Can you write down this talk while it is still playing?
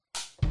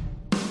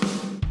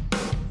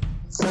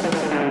time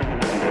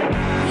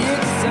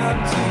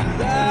to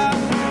laugh.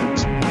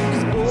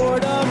 'Cause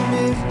boredom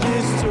is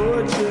just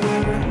torture.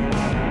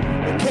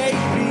 The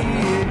KB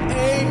and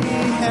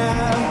Aimee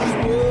have this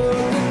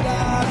world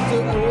to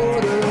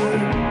order.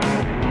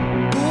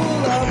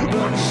 Pull up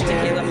one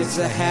chair, it's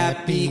a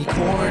happy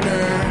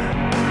corner.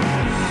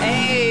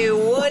 Hey,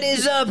 what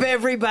is up,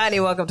 everybody?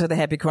 Welcome to the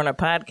Happy Corner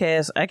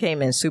podcast. I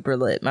came in super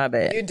lit. My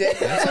bad. You did.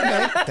 That's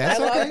okay. That's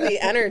I okay. love the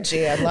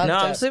energy. I love it. No,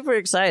 I'm super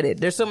excited.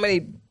 There's so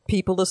many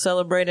people to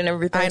celebrate and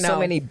everything. I know. So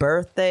many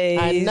birthdays.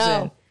 I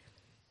know.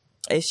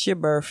 And it's your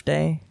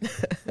birthday.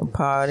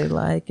 Party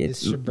like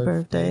it's your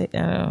birthday. I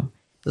know.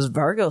 It's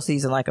Virgo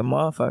season like a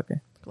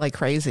motherfucker. Like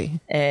crazy.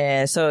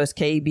 And so it's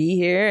KB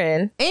here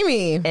and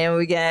Aimee. And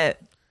we got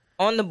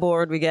on the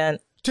board, we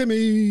got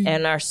Timmy.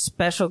 and our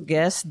special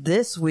guest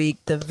this week,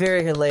 the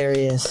very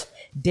hilarious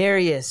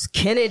Darius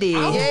Kennedy.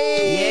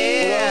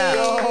 Yeah.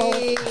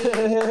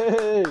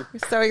 We're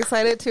so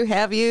excited to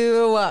have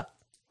you.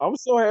 I'm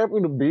so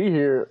happy to be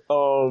here.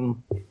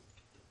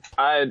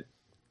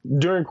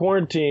 During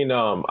quarantine,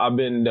 I've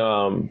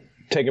been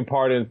taking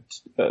part in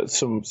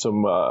some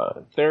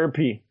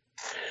therapy,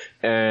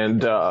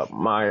 and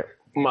my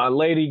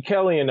lady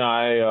Kelly and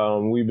I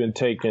we've been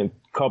taking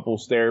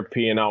couples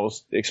therapy, and I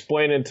was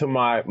explaining to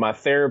my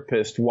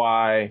therapist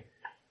why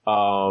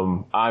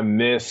I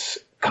miss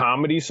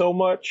comedy so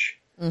much,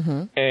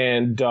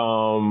 and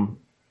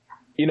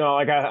you know,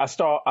 like I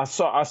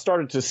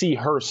started to see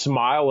her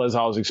smile as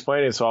I was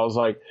explaining. So I was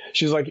like,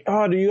 she's like,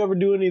 "Oh, do you ever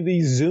do any of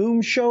these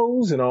Zoom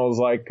shows?" And I was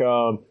like,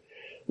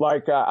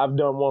 I've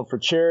done one for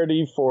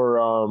charity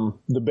for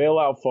the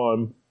bailout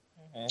fund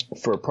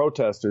for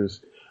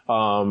protesters,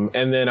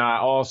 and then I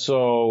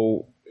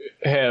also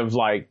have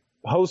like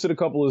hosted a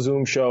couple of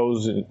Zoom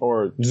shows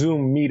or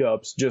Zoom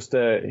meetups just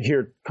to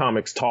hear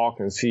comics talk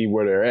and see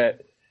where they're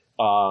at.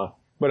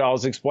 But I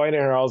was explaining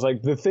to her, I was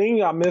like, the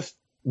thing I missed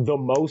the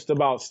most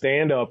about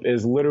stand-up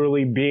is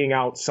literally being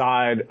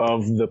outside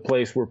of the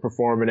place we're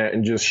performing at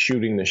and just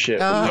shooting the shit.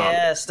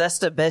 Yes, that's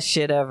the best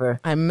shit ever.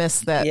 I miss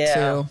that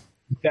too.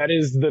 That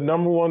is the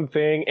number one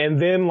thing. And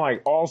then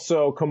like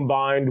also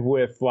combined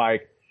with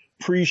like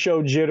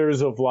pre-show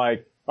jitters of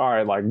like, all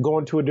right, like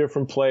going to a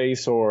different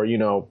place or, you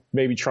know,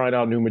 maybe trying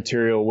out new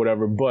material or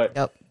whatever. But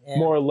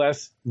more or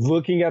less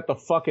looking at the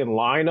fucking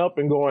lineup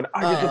and going,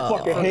 I get to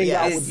fucking hang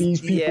out with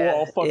these people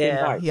all fucking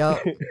night.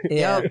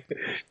 Yep.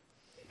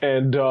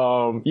 And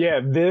the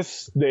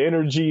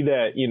energy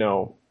that, you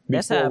know,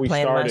 before we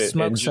started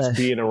and just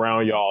being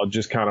around y'all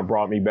just kind of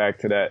brought me back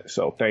to that.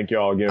 So thank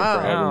y'all again for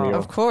having me on.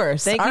 Of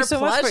course. Thank you so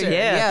much.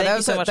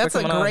 That's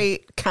a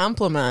great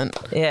compliment.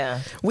 Yeah.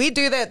 We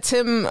do that.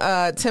 Tim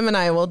and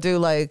I will do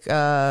like,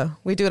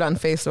 we do it on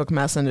Facebook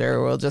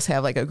Messenger. We'll just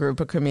have like a group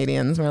of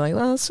comedians. We're like,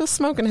 well, let's just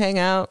smoke and hang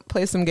out,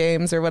 play some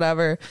games or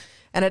whatever.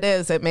 And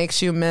it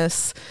makes you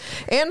miss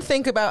and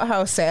think about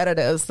how sad it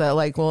is that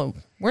like, well,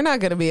 we're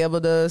not going to be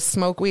able to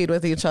smoke weed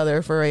with each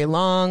other for a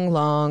long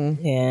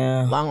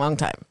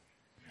time.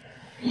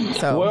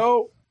 So,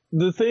 well,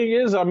 the thing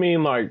is, I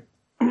mean, like,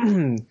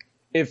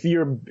 if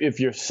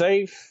you're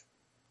safe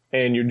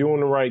and you're doing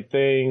the right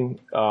thing,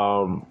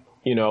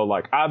 you know,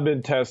 like I've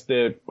been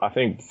tested, I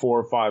think 4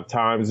 or 5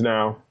 times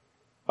now,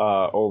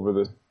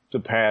 over the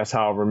past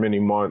however many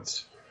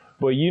months.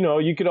 But, you know,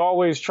 you could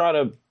always try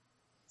to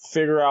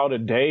figure out a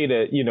day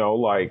that, you know,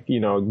 like, you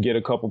know, get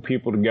a couple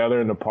people together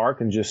in the park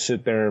and just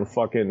sit there and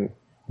fucking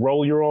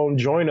roll your own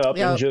joint up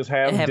and just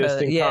have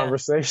distant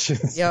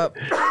conversations. Yep.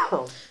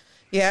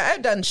 Yeah,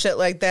 I've done shit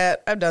like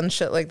that.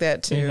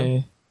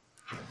 Too.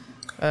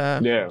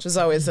 Which is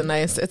always a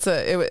nice. It's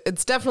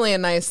definitely a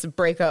nice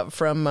breakup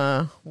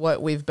from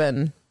what we've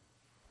been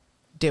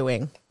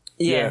doing.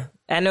 Yeah.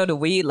 I know the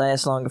weed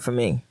lasts longer for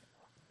me.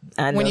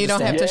 When you don't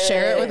have to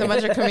share it with a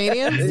bunch of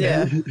comedians.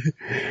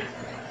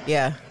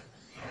 Yeah.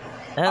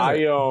 I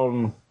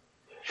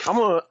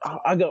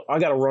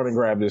gotta run and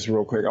grab this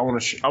real quick. I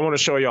want to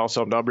show y'all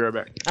something. I'll be right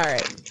back. All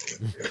right.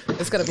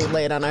 It's gonna be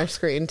late on our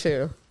screen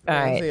too. All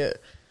right.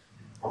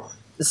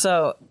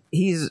 So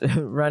he's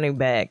running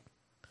back.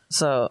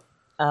 So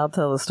I'll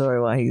tell the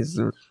story while he's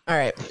all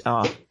right.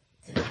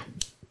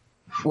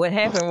 What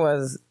happened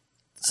was,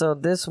 so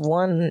this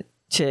one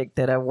chick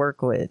that I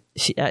work with,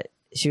 she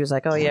was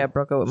like, "Oh yeah, I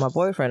broke up with my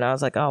boyfriend." I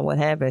was like, "Oh, what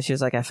happened?" She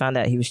was like, "I found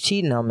out he was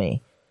cheating on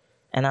me."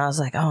 And I was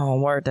like, "Oh,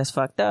 word, that's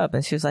fucked up."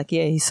 And she was like,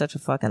 "Yeah, he's such a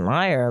fucking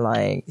liar."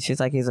 Like, she's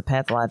like, "He's a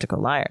pathological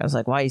liar." I was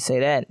like, "Why you say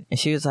that?" And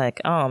she was like,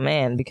 "Oh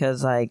man,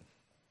 because like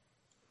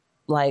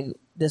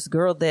this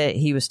girl that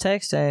he was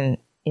texting,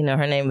 you know,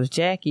 her name was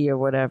Jackie or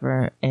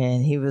whatever."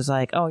 And he was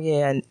like, "Oh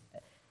yeah."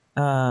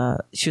 And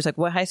she was like,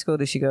 "What high school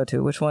did she go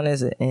to? Which one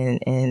is it?"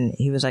 And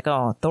he was like,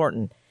 "Oh,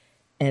 Thorton."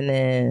 And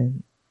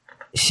then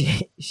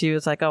she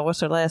was like, "Oh, what's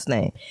her last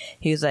name?"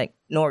 He was like,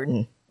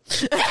 "Norton."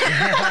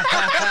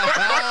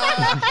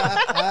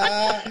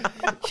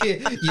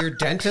 Your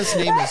dentist's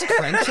name is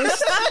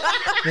Prentice?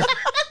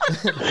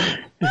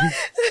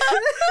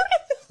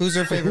 Who's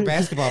her favorite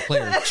basketball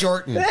player?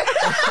 Jordan.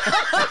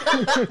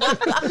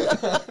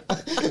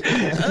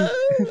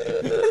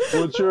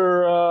 What's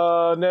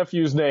your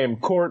nephew's name?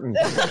 Thorton.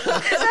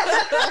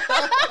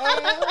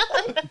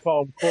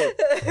 Call him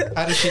Thorton.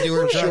 How does she do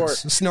her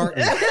drugs?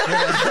 Snorting.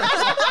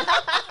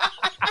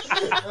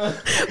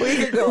 We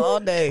could go all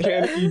day.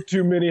 Can't eat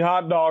too many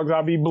hot dogs.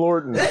 I'll be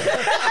blorting.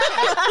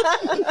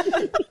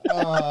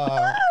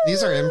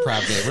 These are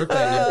improv games. We're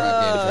playing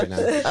improv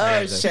games right now.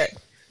 Oh, shit.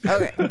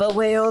 Okay. But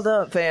wait, hold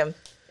up, fam.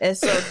 And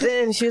so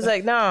then she was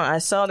like, no, I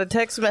saw the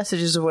text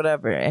messages or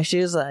whatever. And she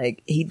was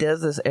like, he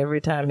does this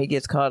every time he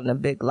gets caught in a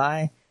big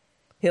lie.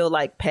 He'll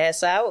like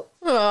pass out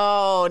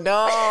Oh,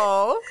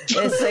 no.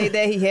 and say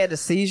that he had a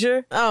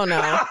seizure. Oh,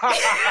 no.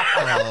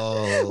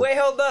 Oh. Wait,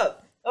 hold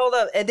up. Hold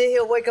up. And then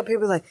he'll wake up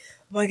and be like,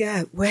 oh my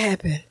God, what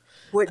happened?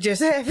 What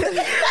just happened?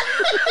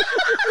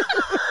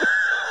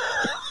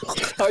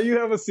 How you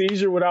have a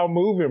seizure without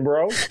moving,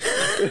 bro?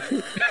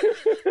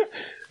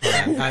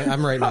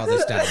 I'm writing all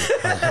this down.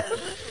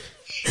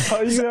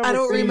 How you have I a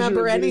don't seizure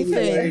remember being,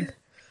 anything. like,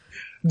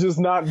 just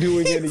not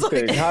doing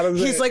anything. How does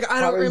He's it, like, I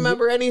how don't does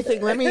remember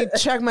anything. Let me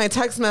check my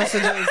text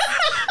messages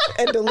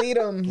and delete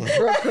them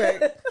real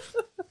quick.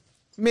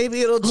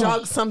 Maybe it'll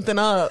jog something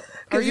up.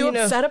 Are you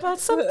upset about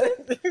something?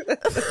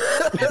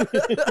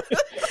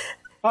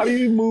 How do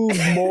you move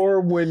more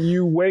when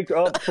you wake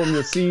up from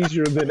the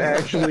seizure than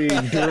actually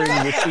during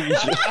the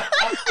seizure?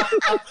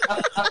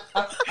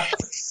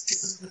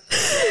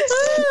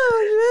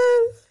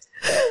 Oh,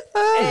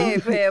 Hey,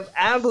 fam,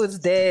 I was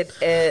dead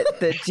at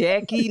the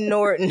Jackie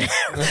Norton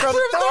from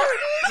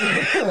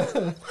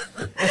Thornton.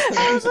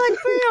 I was like,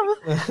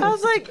 fam, I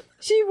was like,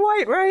 she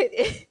white,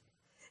 right?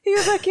 He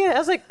was like, yeah. I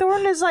was like,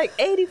 Thornton is like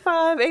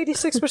 85,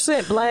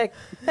 86% black,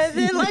 and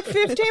then like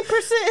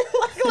 15%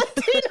 like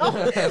Latino.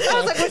 I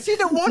was like, was she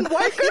the one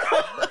white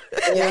girl?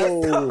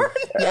 Oh,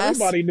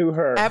 everybody knew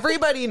her.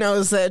 Everybody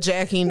knows that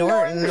Jackie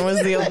Norton was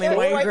the only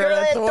white girl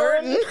at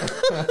Thornton.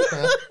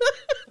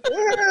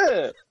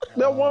 Yeah,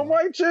 that one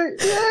white chick.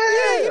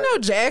 Yeah, you know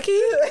Jackie.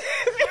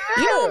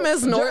 You know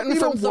Miss Norton Jackie,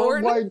 from the one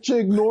Thornton. white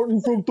chick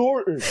Norton from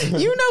Thornton.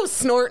 You know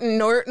Snorton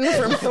Norton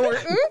from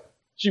Thornton.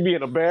 She be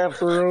in the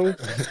bathroom.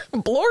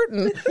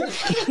 Blorton.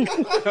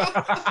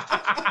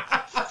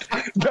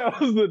 That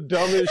was the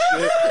dumbest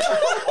shit.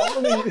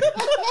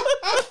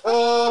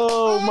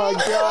 Oh my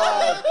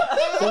god.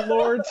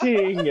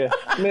 Blorting.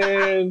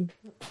 Man,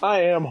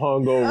 I am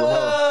hungover.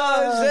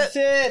 Oh,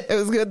 shit. It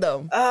was good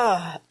though.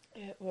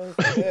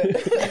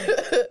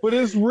 But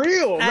it's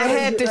real. I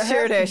had to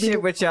share that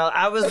shit with y'all.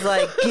 I was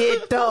like,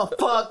 get the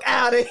fuck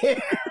out of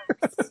here.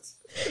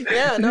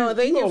 Yeah, no,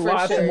 thank you for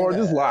lie some sharing more. that.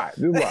 Just lie.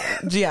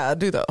 Yeah,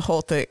 do the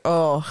whole thing.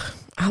 Oh,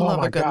 I love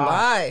my a good God.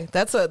 lie.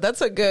 That's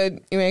a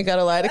good. You ain't got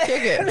to lie to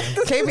kick it.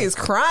 KB's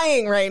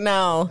crying right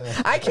now.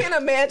 I can't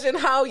imagine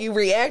how you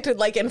reacted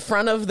like in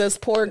front of this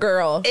poor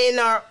girl. In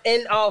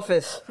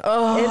office. In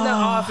the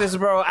office,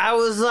 bro. I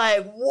was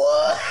like,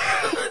 what?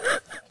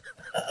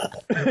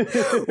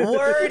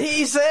 Word,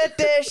 he said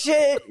that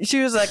shit.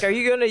 She was like, are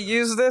you gonna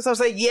use this? I was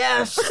like,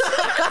 yes.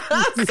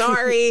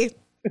 Sorry.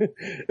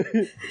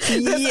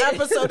 This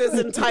episode is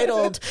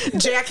entitled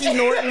Jackie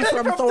Norton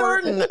from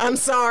Thornton. I'm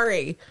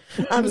sorry.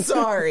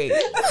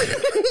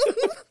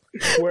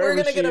 We're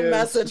going to get a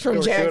message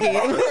from Jackie.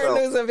 And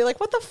Norton's going to be like,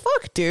 what the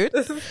fuck, dude?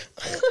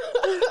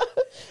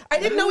 I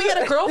didn't know he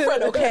had a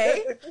girlfriend,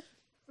 okay?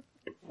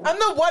 I'm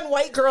the one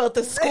white girl at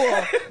the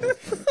school.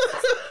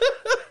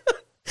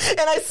 And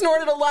I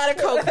snorted a lot of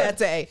coke that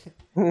day.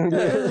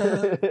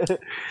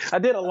 I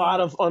did a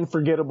lot of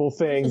unforgettable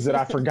things that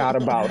I forgot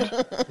about.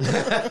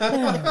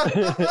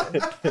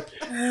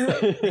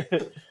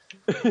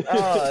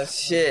 Oh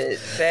shit,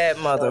 that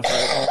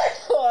motherfucker.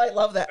 Oh, I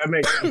love that. That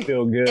makes me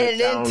feel good. And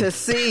then to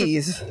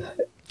seize.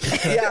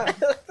 Yeah.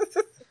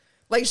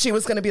 Like she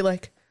was going to be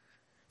like,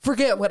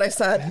 forget what I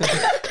said.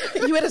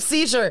 You had a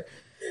seizure.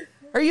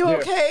 Are you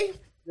okay?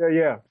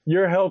 Yeah.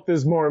 Your health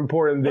is more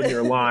important than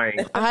your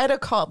lying. I had to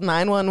call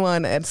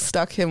 911 and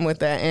stuck him with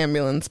that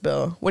ambulance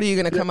bill. What are you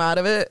going to come out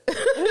of it?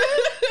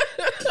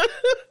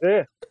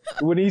 Yeah.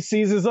 When he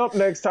seizes up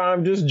next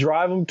time, just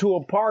drive him to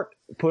a park,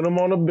 put him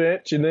on a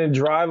bench, and then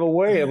drive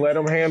away and let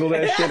him handle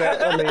that shit.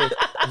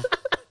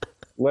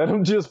 Let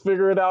him just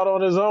figure it out on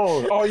his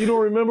own. Oh, you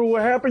don't remember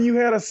what happened? You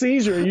had a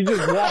seizure. You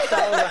just walked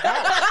out of the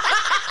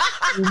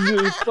house. You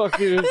just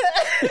fucking...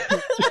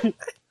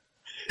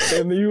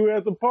 And you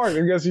at the park.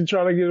 I guess you're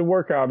trying to get a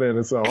workout in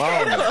or something.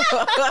 I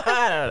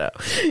I don't know.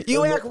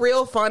 You act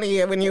real funny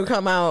when you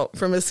come out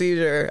from a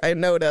seizure. I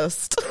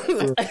noticed.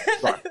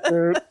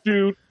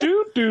 do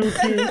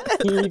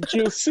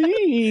just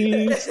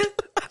seize.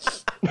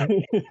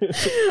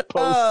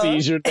 Post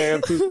seizure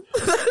dances.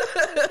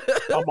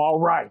 I'm all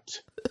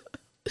right.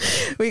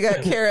 We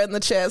got Kara in the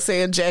chat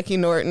saying Jackie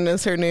Norton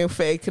is her new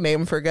fake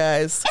name for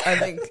guys. I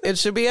think it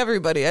should be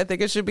everybody. I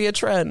think it should be a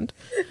trend.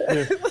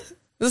 Yeah.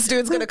 This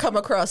dude's going to come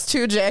across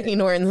two Jackie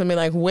Nortons and be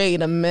like,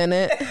 wait a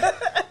minute.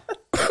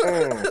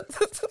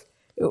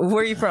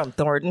 Where are you from,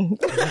 Thornton?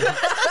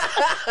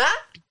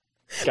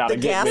 Gotta The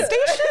gas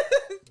station?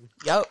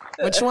 Yep.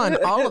 Which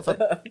one? All of them.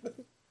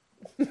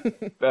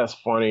 That's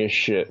funny as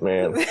shit,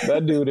 man.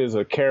 That dude is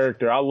a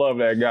character. I love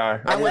that guy.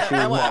 I want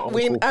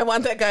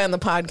that guy on the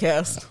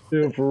podcast.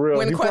 Yeah, for real.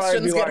 When He'd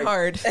questions get like,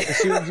 hard. As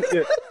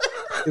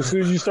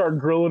soon as you start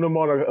grilling him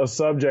on a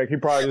subject,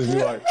 he'd probably just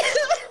be like,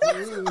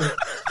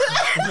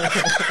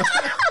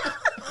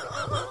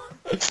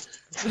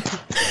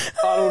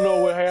 I don't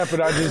know what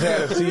happened. I just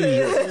had a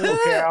seizure.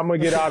 Okay, I'm going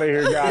to get out of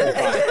here, guys.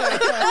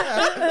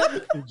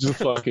 Just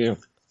fucking...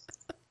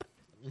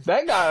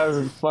 That guy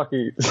is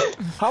fucking...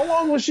 How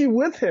long was she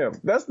with him?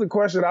 That's the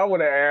question I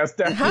would have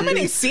asked. How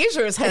many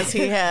seizures has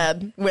he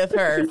had with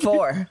her?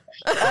 4.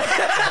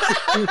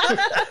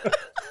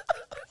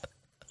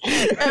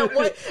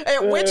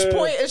 At which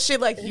point is she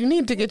like, you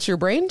need to get your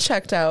brain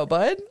checked out,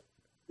 bud?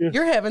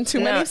 You're having too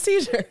many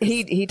seizures.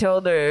 He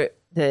told her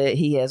that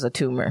he has a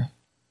tumor.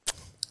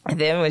 And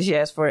then when she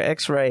asked for an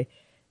x-ray,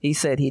 he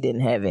said he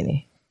didn't have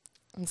any.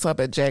 It's up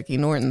at Jackie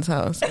Norton's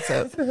house. It's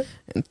up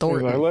in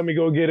Thorton. Like, let me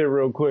go get it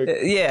real quick.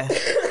 Yeah.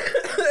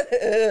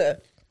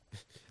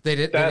 They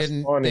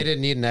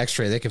didn't need an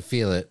x-ray. They could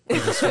feel it.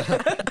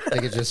 They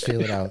could just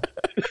feel it out.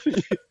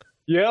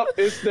 Yep,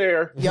 it's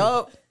there.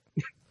 Yup.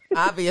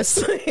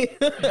 Obviously.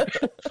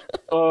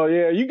 Oh,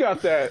 yeah, you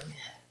got that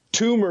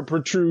tumor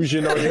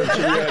protrusion on your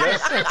chin.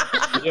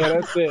 Yeah,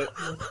 that's it.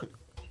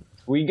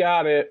 We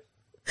got it.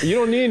 You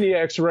don't need any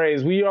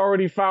x-rays. We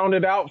already found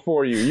it out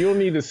for you. You don't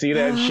need to see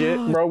that shit,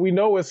 bro. We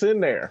know what's in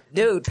there.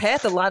 Dude,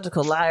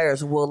 pathological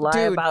liars will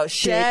lie about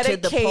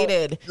shit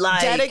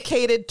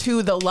dedicated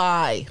to the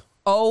lie.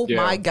 Oh,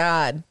 my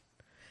God.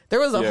 There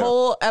was a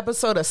whole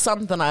episode of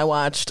something I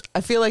watched.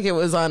 I feel like it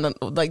was on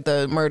like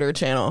the Murder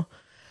Channel.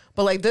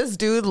 But like this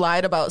dude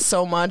lied about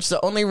so much. The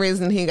only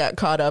reason he got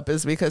caught up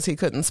is because he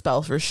couldn't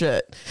spell for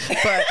shit.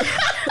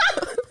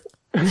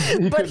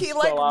 But he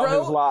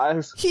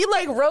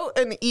wrote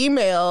an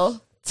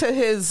email to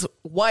his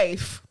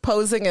wife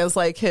posing as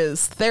like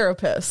his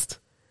therapist.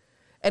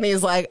 And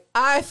he's like,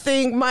 I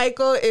think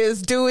Michael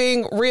is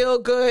doing real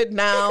good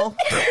now.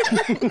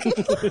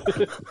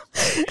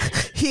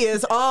 He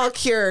is all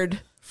cured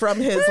from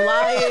his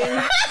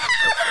lying.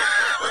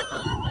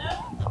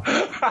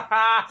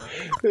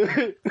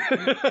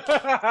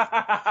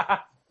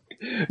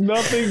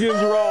 Nothing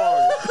is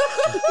wrong.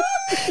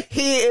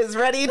 He is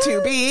ready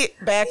to be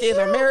back in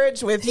a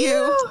marriage with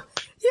you.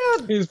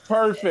 Yeah, he's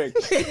perfect.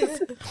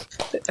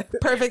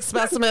 Perfect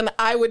specimen.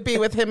 I would be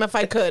with him if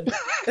I could.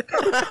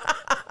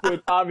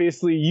 But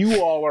obviously,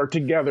 you all are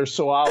together,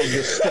 so I'll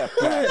just step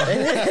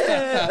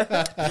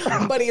back.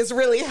 But he's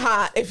really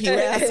hot, if you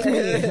ask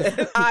me.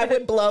 I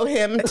would blow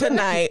him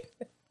tonight.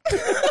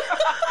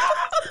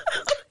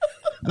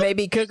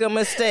 Maybe cook him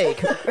a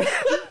steak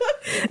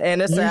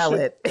and a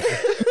salad.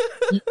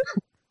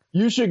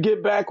 You should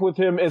get back with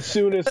him as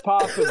soon as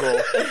possible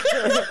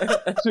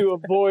to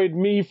avoid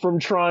me from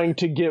trying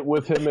to get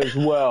with him as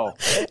well.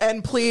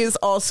 And please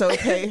also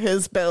pay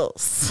his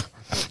bills.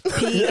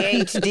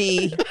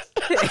 PhD.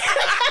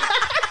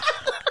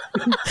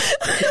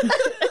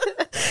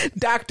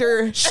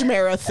 Dr.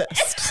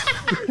 Schmerathist.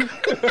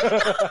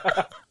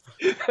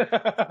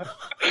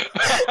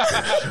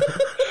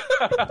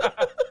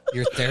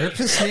 Your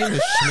therapist's name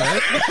is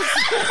Schmerathist?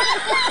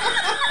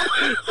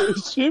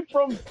 Is she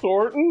from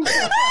Thorton?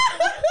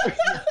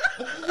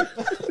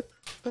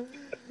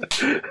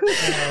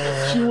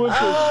 She went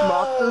to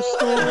Schmocker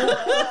school.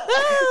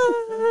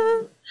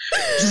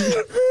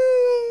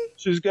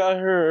 She's got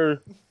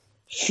her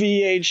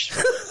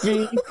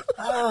PhD.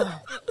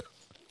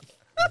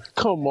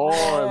 Come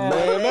on,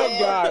 man. That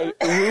guy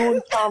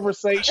ruined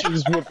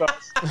conversations with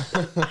us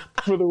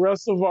for the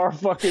rest of our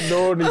fucking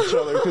knowing each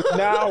other. Because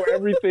now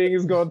everything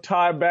is going to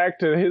tie back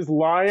to his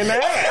lying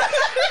ass.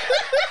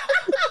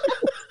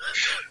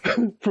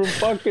 From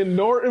fucking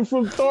Norton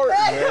from Thornton,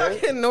 man.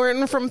 Fucking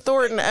Norton from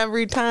Thornton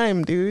every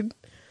time, dude.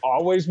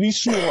 Always be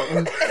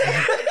sworn.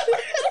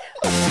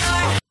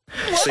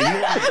 So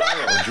you want to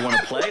dial? Do you want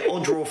to play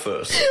or draw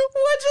first?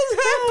 What just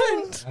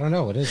happened? I don't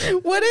know. What is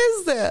it? What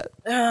is that?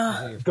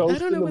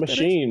 Ghost in the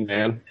Machine,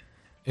 man.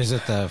 Is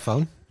it the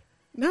phone?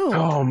 No.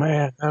 Oh,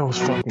 man. That was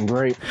fucking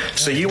great.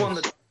 So you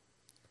want to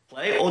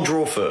play or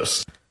draw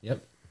first?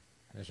 Yep.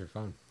 There's your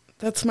phone.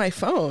 That's my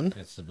phone.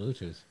 It's the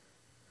Bluetooth.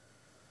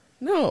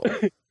 No.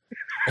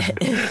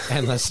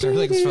 Unless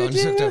Sterling's phone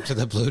is hooked up to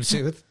the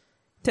Bluetooth.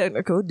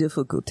 Technical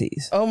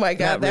difficulties. Oh my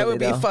God, Not that really, would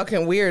be though.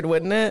 fucking weird,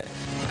 wouldn't it?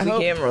 We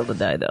can't roll the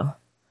die, though.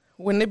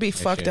 Wouldn't it be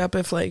fucked up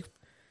if like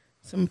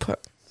some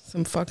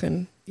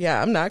fucking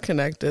I'm not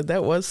connected.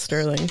 That was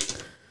Sterling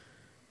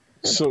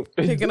So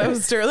picking up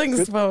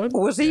Sterling's phone.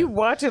 Was he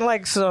watching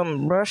like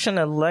some Russian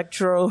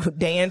electro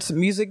dance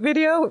music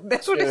video?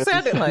 That's what it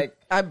sounded like.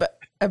 I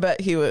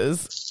bet he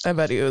was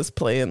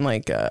playing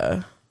like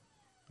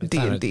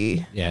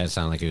D&D. Yeah, it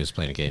sounded like he was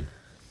playing a game.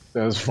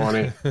 that was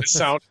funny. It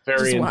sounded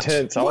very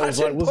intense. I was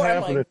like, what's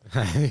happening?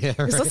 Yeah,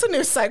 right. Is this a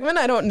new segment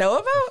I don't know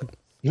about?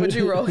 Would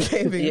you roll,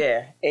 KB?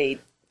 Yeah,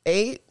 8.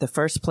 8? The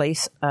first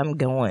place I'm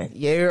going.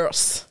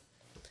 Yes.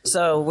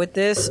 So with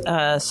this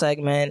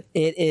segment,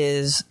 it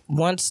is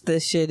once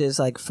this shit is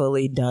like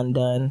fully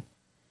done,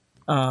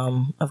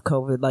 of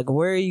COVID? Like,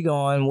 where are you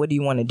going? What do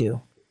you want to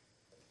do?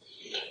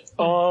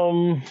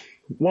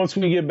 Once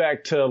we get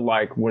back to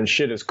like when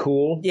shit is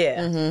cool.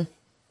 Yeah.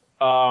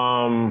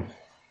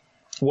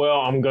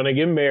 Well, I'm gonna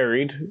get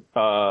married.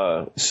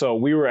 So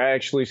we were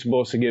actually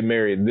supposed to get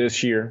married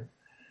this year.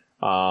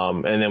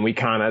 And then we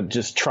kind of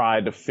just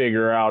tried to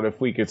figure out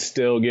if we could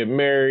still get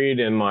married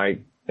and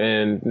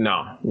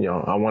nah,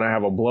 I want to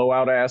have a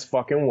blowout ass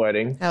fucking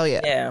wedding. Hell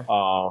yeah.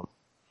 Yeah.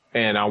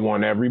 And I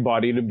want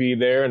everybody to be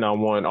there, and I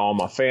want all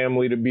my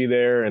family to be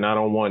there, and I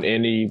don't want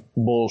any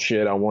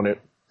bullshit. I want it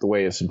the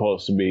way it's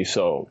supposed to be.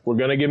 So we're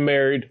going to get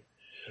married.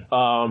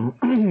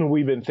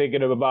 We've been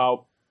thinking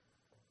about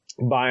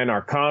buying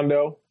our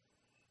condo,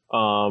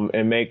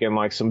 and making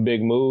like some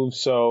big moves.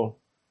 So,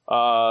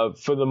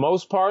 for the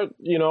most part,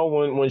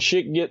 when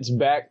shit gets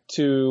back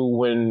to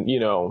when,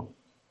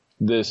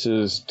 this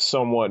is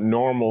somewhat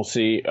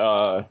normalcy,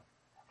 I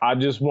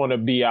just want to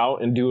be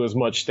out and do as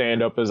much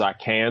stand up as I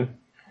can.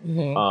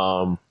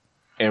 Mm-hmm.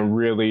 And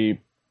really,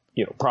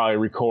 probably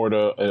record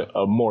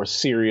a more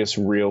serious,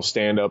 real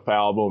stand up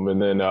album,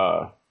 and then,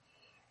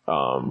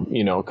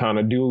 kind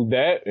of do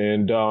that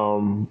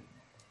and,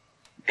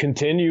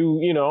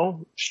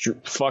 continue,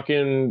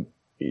 fucking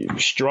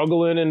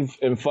struggling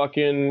and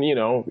fucking,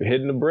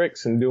 hitting the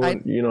bricks and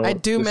doing, I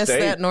do miss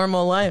that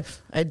normal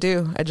life. I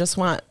do. I just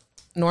want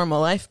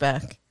normal life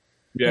back.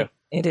 Yeah.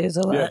 It is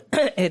a lot.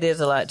 Yeah. It is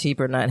a lot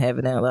cheaper not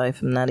having that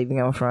life. I'm not even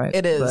going to front.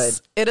 It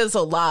is. It is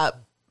a lot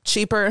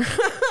cheaper,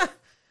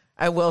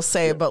 I will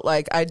say, but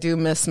like I do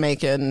miss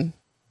making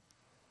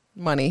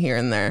money here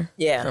and there.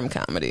 Yeah. From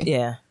comedy.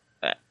 Yeah.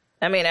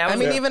 I mean,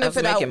 even if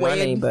it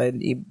outweighed,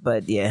 money,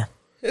 but yeah,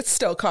 it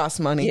still costs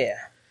money.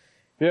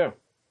 Yeah.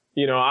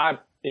 Yeah.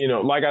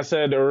 Like I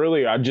said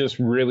earlier, I just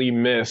really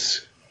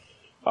miss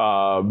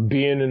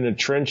being in the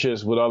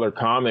trenches with other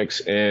comics,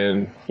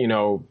 and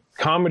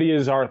comedy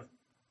is our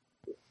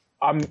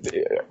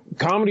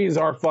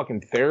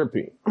fucking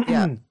therapy.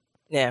 Yeah.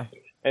 Yeah.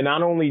 And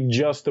not only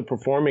just the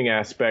performing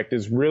aspect,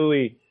 is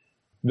really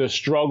the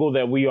struggle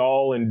that we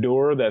all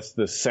endure. That's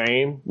the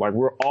same. Like,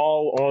 we're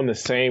all on the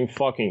same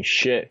fucking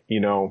shit,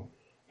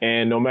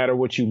 and no matter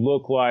what you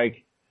look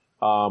like,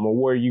 or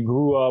where you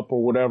grew up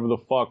or whatever the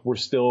fuck, we're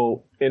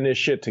still in this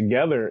shit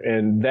together.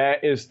 And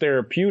that is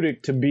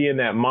therapeutic, to be in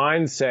that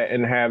mindset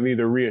and have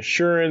either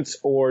reassurance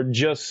or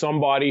just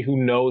somebody who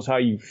knows how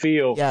you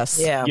feel.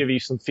 Yes. Yeah. Give you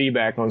some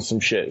feedback on some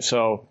shit.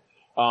 So,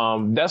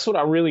 that's what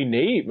I really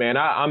need, man.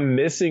 I'm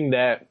missing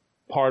that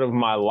part of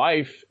my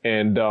life.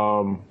 And,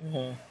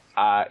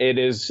 it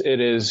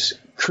is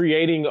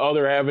creating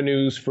other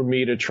avenues for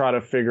me to try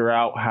to figure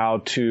out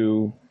how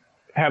to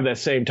have that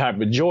same type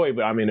of joy,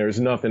 but I mean, there's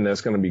nothing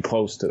that's going to be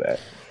close to that.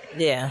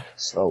 Yeah.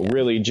 So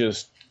really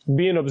just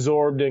being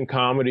absorbed in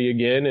comedy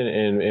again,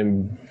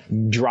 and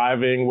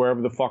driving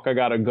wherever the fuck I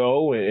got to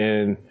go,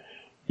 and,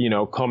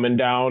 coming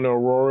down to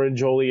Aurora and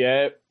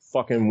Joliet,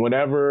 fucking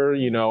whatever,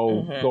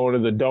 going to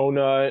the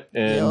Donut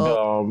and,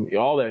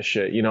 all that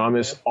shit. I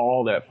miss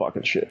all that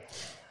fucking shit.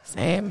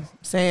 Same.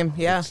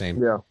 Yeah. Same.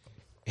 Yeah.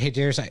 Hey,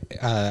 Darius,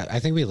 I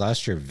think we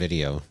lost your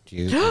video.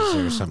 Is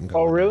there something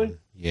going on? Oh, really?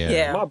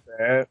 Yeah. My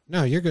bad.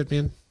 No, you're good,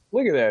 man.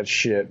 Look at that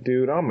shit,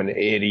 dude. I'm an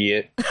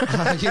idiot.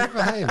 You're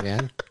fine,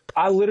 man.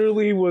 I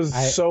literally was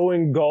so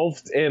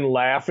engulfed in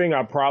laughing.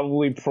 I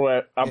probably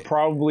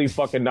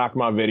fucking knocked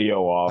my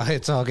video off.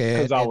 It's all good.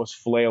 Because I was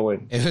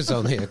flailing. It was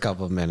only a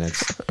couple of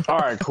minutes. All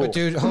right, cool. But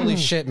dude, holy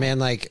shit, man.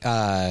 Like,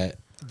 the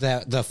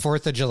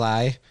 4th of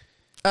July,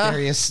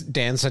 Darius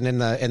dancing in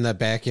the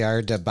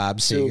backyard to Bob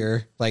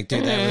Seger. Like,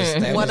 dude,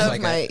 that one was of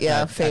like my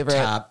favorite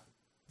top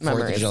 4th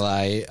memories. of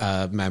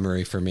July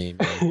memory for me,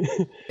 man.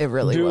 It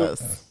really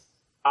was.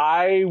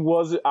 I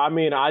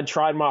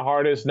tried my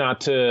hardest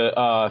not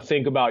to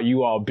think about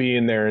you all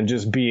being there and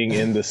just being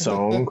in the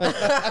song.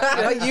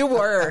 You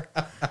were.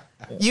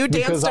 You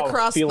danced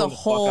across the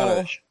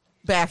whole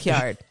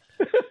backyard.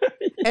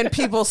 And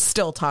people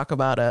still talk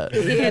about it.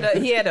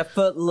 He had a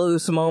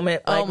footloose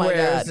moment. Like, oh my where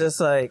God. It's just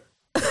like,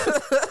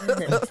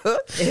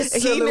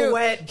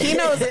 he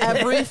knows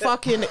every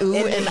fucking ooh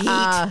and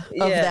ah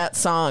of that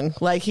song.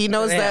 Like, he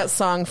knows that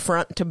song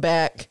front to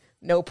back,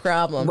 no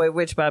problem. Wait,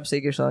 which Bob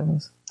Seger song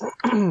is?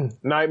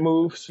 Night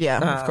Moves.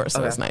 Yeah, of course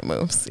it was Night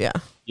Moves. Yeah.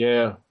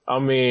 Yeah. I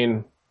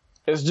mean,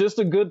 it's just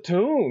a good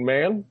tune,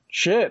 man.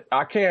 Shit.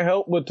 I can't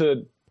help but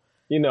to,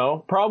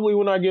 probably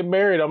when I get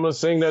married, I'm going to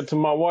sing that to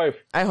my wife.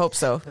 I hope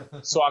so.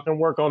 So I can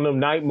work on them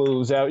night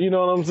moves out. You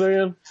know what I'm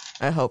saying?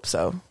 I hope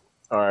so.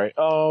 All right.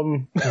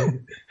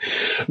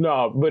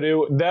 No, but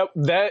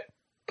that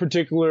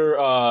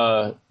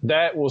particular,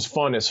 that was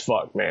fun as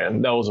fuck,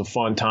 man. That was a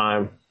fun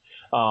time.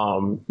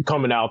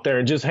 Coming out there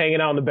and just hanging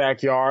out in the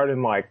backyard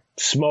and like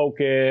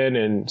smoking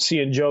and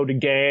seeing Joe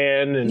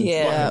DeGan and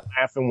fucking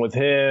laughing with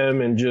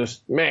him, and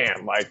just,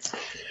 man, like,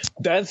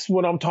 that's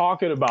what I'm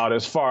talking about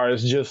as far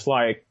as just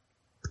like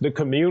the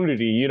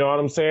community. You know what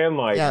I'm saying?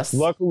 Like,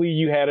 luckily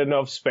you had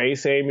enough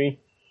space, Aimee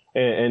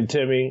and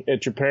Timmy,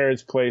 at your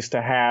parents' place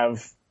to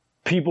have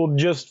people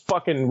just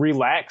fucking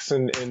relax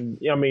and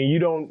I mean, you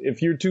don't,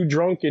 if you're too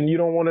drunk and you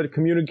don't want to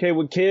communicate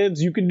with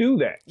kids, you can do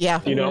that.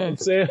 Yeah. You know what I'm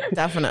saying?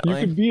 Definitely. You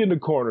could be in the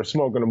corner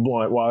smoking a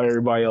blunt while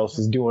everybody else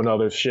is doing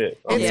other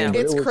shit.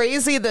 It's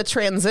crazy the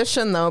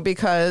transition though,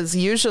 because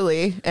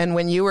usually, and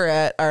when you were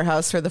at our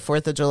house for the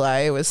 4th of July,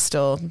 it was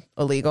still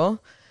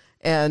illegal.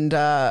 And,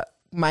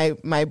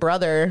 my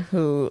brother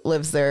who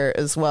lives there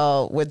as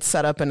well would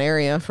set up an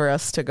area for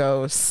us to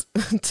go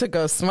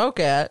smoke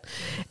at,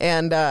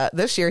 and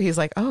this year he's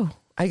like, oh,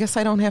 I guess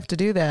I don't have to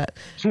do that,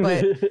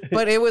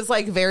 but it was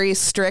like very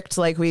strict,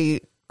 like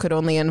we could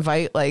only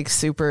invite like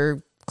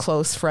super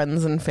close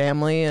friends and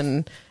family,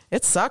 and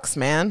it sucks,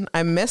 man.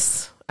 I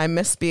miss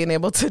being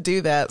able to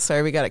do that.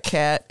 Sorry, we got a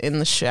cat in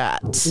the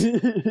shot.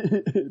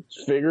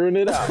 Figuring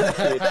it out.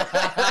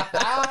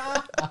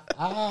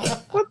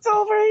 What's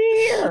over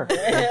here?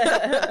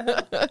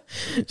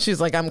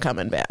 She's like, I'm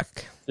coming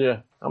back. Yeah,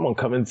 I'm gonna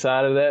come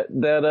inside of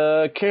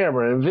that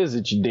camera and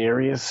visit you,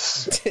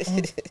 Darius.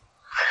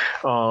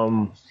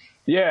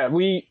 Yeah,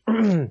 we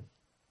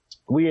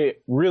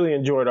really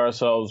enjoyed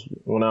ourselves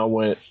when I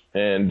went,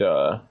 and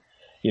I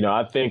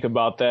think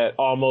about that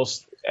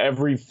almost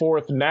every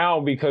 4th now,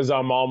 because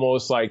I'm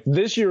almost like,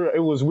 this year it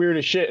was weird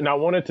as shit and I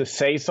wanted to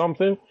say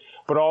something,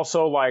 but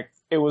also like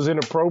it was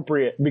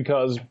inappropriate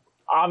because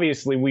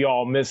obviously we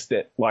all missed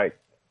it. Like,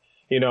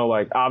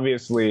 like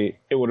obviously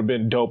it would have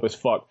been dope as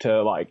fuck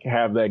to like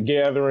have that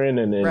gathering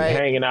and then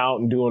hanging out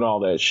and doing all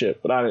that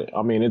shit. But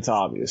I mean, it's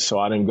obvious, so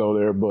I didn't go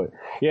there. But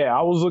yeah,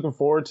 I was looking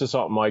forward to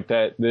something like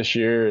that this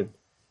year.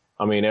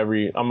 I mean,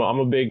 I'm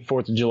a big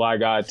 4th of July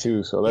guy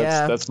too, so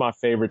that's my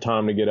favorite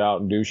time to get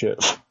out and do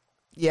shit.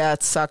 Yeah,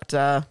 it sucked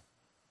having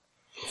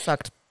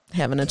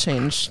to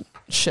change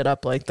shit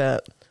up like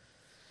that.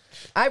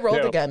 I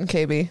rolled again,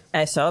 KB.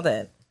 I saw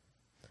that.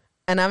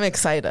 And I'm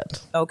excited.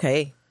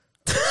 Okay.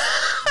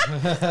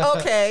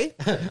 Okay.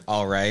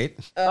 All right.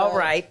 All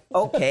right.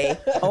 Okay.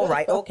 All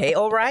right. Okay.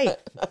 All right.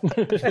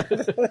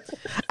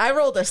 I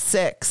rolled a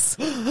 6.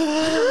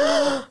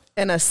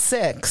 And a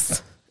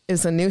 6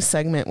 is a new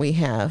segment we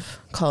have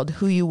called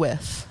Who You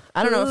With.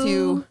 I don't know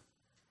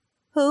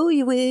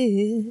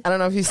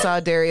if you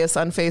saw Darius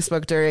on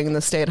Facebook during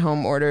the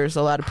stay-at-home orders.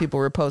 A lot of people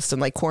were posting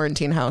like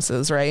quarantine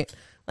houses, right?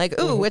 Like,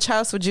 ooh, which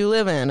house would you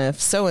live in if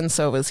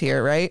so-and-so was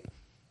here, right?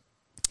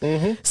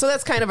 Mm-hmm. So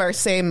that's kind of our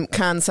same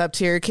concept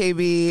here.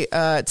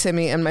 KB,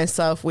 Timmy, and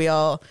myself, we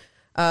all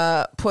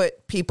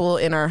put people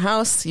in our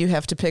house. You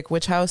have to pick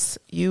which house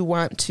you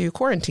want to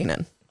quarantine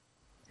in.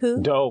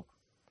 Who? Dope.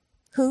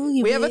 Who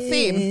you We have a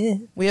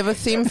theme. We have a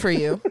theme for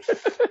you.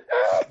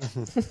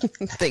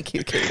 Thank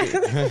you,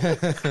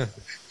 KB.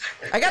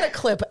 I got a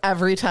clip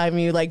every time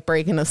you like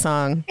break in a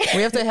song.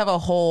 We have to have a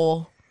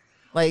whole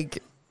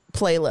like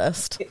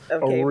playlist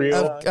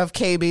of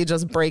KB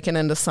just breaking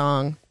into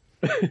song.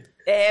 It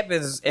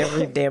happens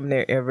damn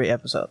near every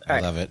episode. All I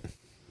right. love it.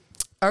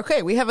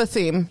 Okay, we have a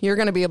theme. You're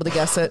going to be able to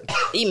guess it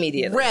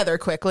Immediately. rather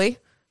quickly.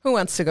 Who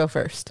wants to go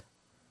first?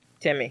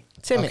 Timmy.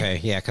 Timmy. Okay,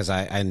 yeah, because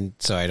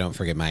so I don't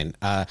forget mine.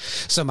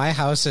 So my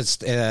house,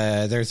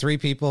 there are 3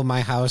 people.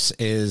 My house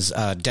is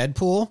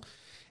Deadpool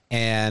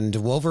and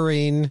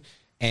Wolverine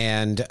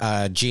and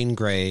Jean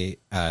Grey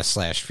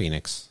 /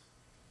 Phoenix.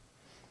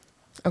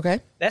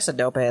 Okay. That's a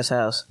dope ass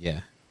house. Yeah,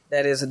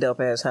 That is a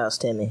dope ass house,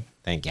 Timmy.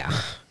 thank you.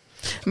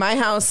 My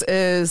house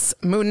is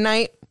Moon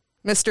Knight,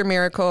 Mr.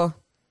 Miracle,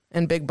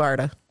 and Big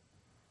Barda.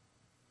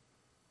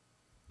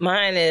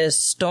 Mine is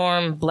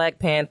Storm, Black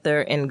Panther,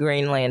 and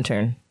Green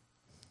Lantern.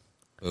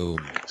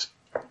 Boom.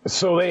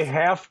 So they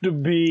have to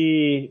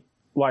be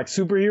like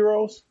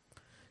superheroes?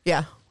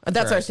 Yeah,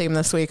 that's our theme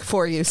this week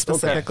for you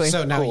specifically.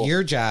 So now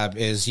your job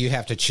is you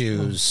have to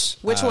choose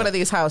Which one of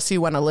these houses you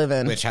want to live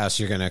in? which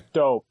house you're going to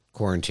Dope.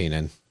 quarantine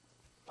in.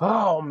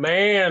 Oh,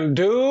 man,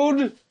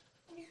 dude.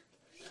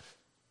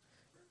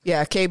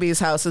 Yeah, KB's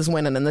house is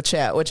winning in the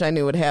chat, which I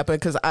knew would happen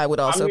because I would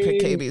also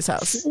pick KB's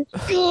house.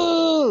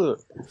 Ugh.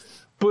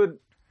 But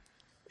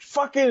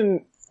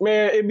fucking,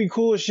 man, it'd be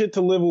cool as shit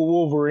to live with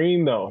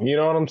Wolverine, though. You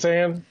know what I'm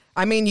saying?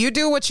 I mean, you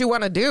do what you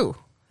want to do.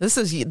 This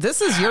is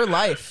your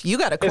life. You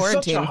got to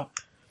quarantine.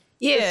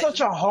 It's such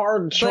a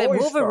hard choice. But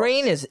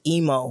Wolverine is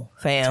emo,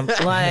 fam.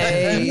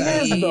 Like,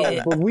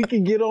 though, but we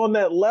can get on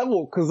that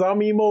level because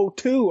I'm emo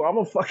too. I'm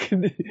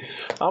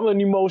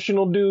an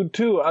emotional dude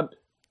too.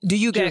 do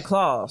you got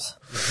claws?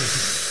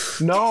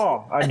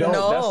 No, I don't.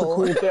 No. That's the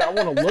cool thing. I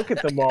want to look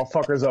at the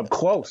motherfuckers up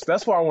close.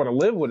 That's why I want to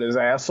live with his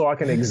ass so I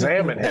can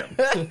examine him.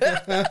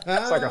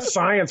 It's like a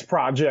science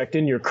project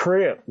in your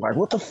crib. Like,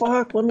 what the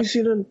fuck? Let me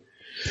see them.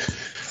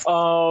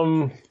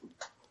 I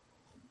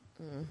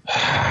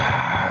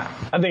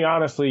think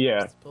honestly,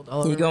 yeah.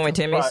 You going with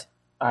Timmy's?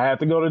 I have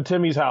to go to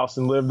Timmy's house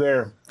and live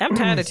there. I'm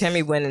tired of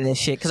Timmy winning this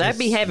shit because I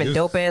be having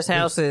dope ass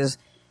houses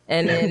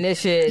and then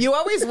this shit. You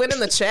always win in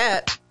the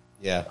chat.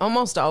 Yeah.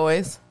 Almost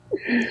always.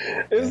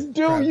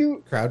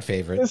 Crowd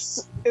favorite.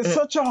 It's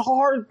such a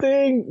hard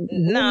thing.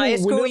 No,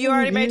 it's cool. You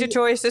already made your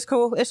choice. It's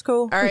cool. It's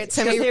cool. All right,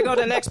 Timmy. Here go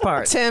the next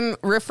part. Tim,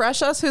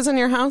 refresh us. Who's in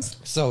your house?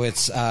 So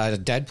it's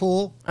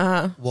Deadpool,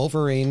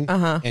 Wolverine,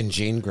 and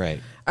Jean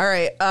Grey. All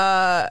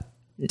right.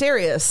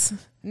 Darius,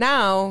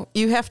 now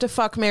you have to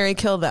fuck, marry,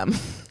 kill them.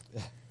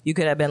 You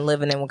could have been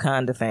living in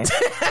Wakanda, fam.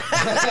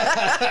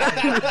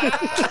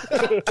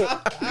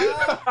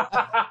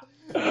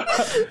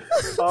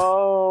 That's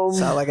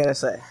all I gotta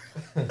say.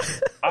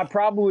 I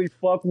probably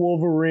fuck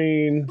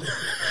Wolverine,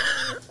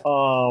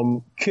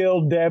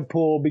 kill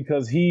Deadpool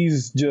because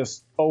he's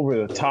just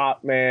over the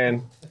top,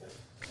 man.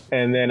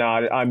 And then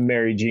I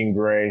marry Jean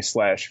Grey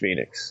 /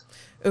 Phoenix.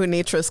 Ooh,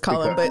 Nitra's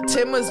calling, but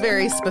Tim was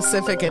very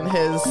specific in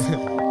his.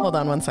 Hold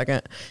on one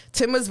second.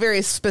 Tim was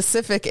very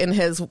specific in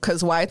his.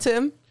 Because why,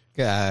 Tim?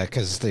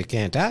 Because they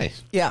can't die.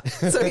 Yeah.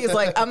 So he's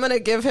like, I'm going to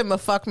give him a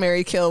fuck,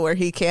 marry, kill where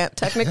he can't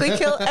technically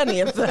kill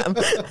any of them.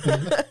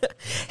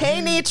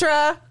 Hey,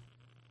 Nitra.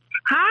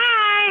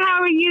 Hi,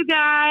 how are you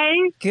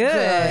guys? Good.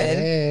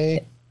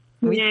 Hey.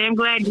 Yeah, I'm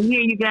glad to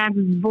hear you guys'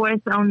 voice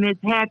on this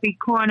Happy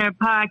Corner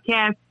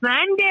podcast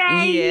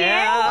Sunday.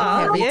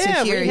 Yeah. Happy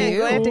to hear we're you.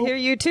 glad to hear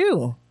you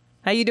too.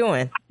 How you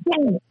doing?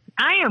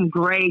 I am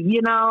great.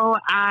 You know,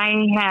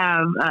 I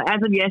have,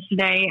 as of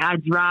yesterday, I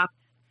dropped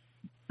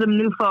some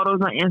new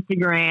photos on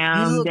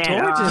Instagram. You look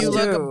gorgeous. You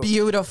look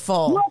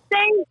beautiful. Well,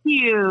 thank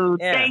you.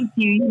 Yeah. Thank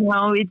you. You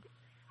know, it's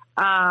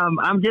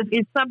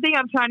it's something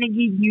I'm trying to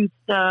get used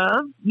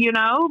of, you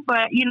know,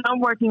 but, you know, I'm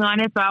working on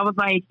it. So I was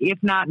like,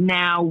 if not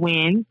now,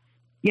 when,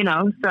 you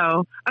know,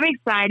 so I'm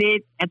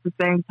excited at the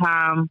same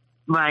time,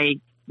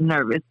 like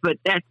nervous, but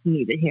that's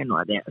neither here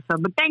nor there. So,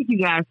 but thank you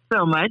guys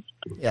so much.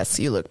 Yes,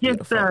 you look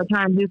Just beautiful.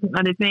 trying to do some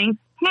other things.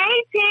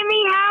 Hey,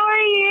 Timmy, how are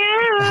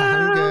you?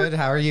 I'm good.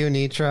 How are you,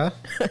 Nitra?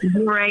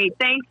 Great.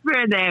 Thanks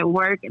for that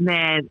work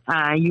that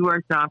you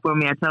worked on for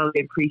me. I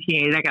totally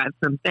appreciate it. I got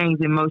some things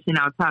in motion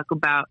I'll talk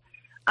about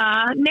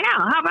now.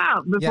 How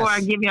about before I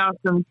give y'all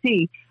some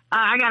tea?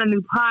 I got a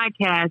new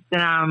podcast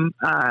that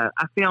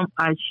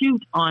I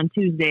shoot on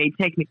Tuesday,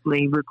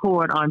 technically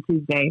record on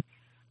Tuesday,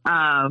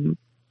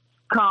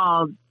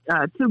 called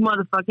Two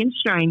Motherfucking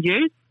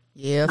Strangers.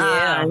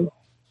 Yeah.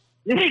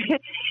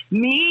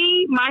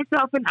 Me,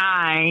 myself, and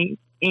I,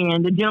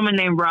 and a gentleman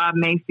named Rob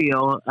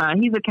Mayfield.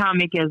 He's a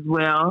comic as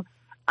well.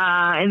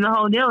 And the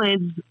whole deal is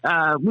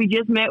we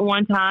just met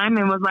one time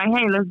and was like,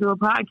 hey, let's do a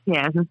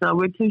podcast. And so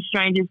we're two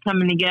strangers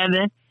coming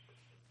together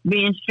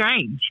being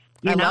strange.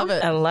 I love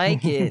it. I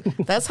like it.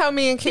 That's how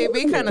me and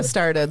KB kind of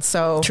started.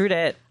 So True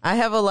that. I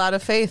have a lot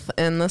of faith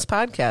in this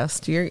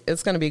podcast.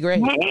 It's going to be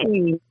great.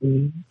 Hey,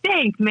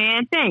 thanks,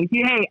 man. Thanks.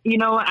 Hey, you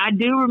know, I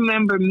do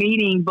remember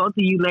meeting both of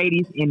you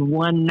ladies in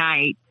one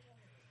night.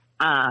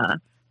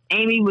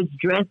 Aimee was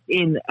dressed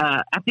in,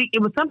 I think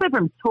it was something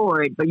from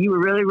Thorton, but you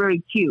were really,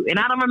 really cute. And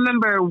I don't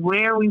remember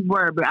where we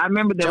were, but I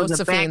remember there was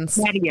a back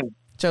patio.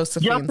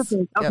 Josephine's.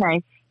 Okay.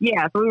 Yep.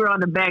 Yeah, so we were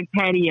on the back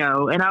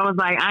patio, and I was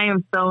like, I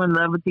am so in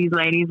love with these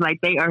ladies. Like,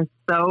 they are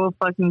so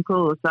fucking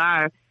cool. So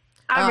I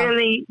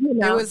really, you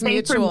know. It was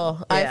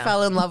mutual. I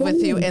fell in love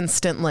with you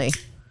instantly.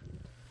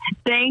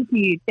 Thank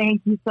you.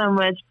 Thank you so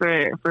much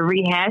for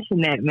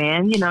rehashing that,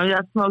 man. You know, I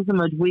smoke so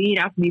much weed,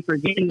 I can be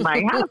forgetting,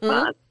 like, how the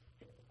fuck?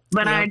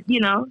 But it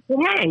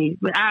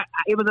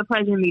was a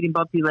pleasure meeting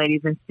both you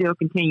ladies and still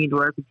continue to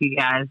work with you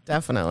guys.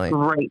 Definitely.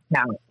 Great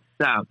talent.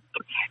 So,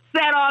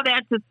 said all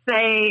that to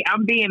say,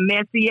 I'm being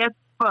messy as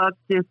fuck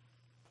this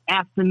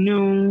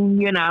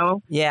afternoon, you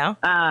know. Yeah.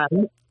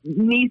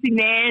 Niecy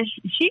Nash,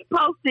 she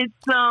posted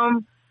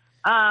some.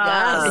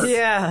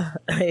 Yeah.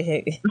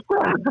 I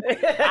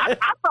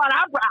thought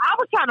I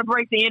was trying to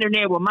break the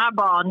internet with my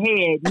bald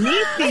head.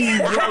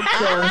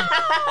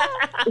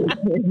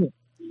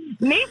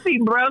 Niecy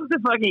broke the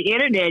fucking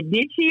internet.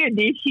 Did she or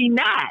did she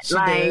not? She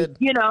did.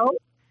 You know,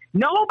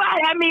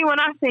 nobody. I mean, when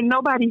I say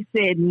nobody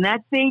said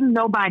nothing,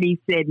 nobody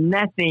said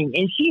nothing.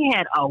 And she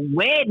had a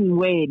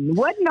wedding.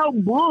 Wasn't no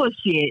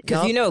bullshit.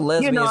 Because you know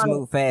lesbians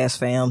move fast,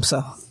 fam.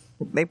 So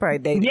they probably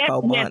dated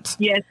 4 months.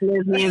 Yes,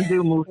 lesbians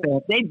do move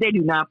fast. They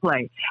do not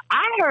play.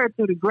 I heard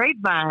through the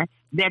grapevine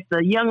that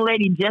the young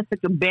lady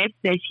Jessica Betts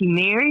that she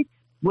married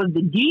was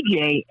the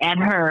DJ at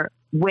her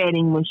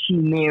wedding when she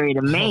married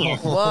a man.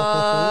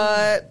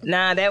 What?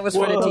 Nah, that was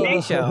for the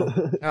TV show.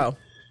 Oh.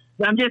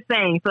 I'm just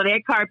saying, so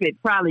that carpet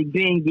probably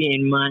been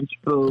getting munched,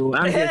 boo.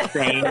 I'm just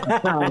saying.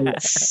 I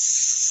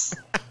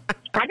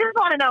just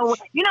want to know,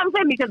 you know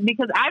what I'm saying?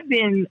 Because I've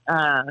been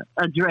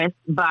addressed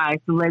by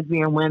some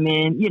lesbian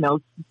women, you know,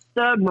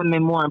 stud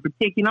women more in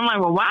particular. I'm like,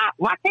 well,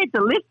 why can't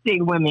the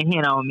lipstick women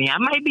hit on me? I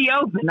might be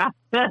open,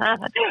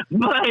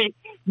 but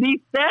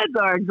these studs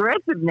are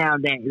aggressive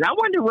nowadays. I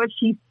wonder what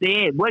she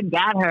said. What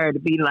got her to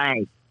be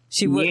like?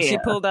 She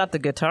pulled out the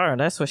guitar.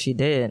 That's what she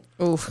did.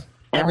 Oof.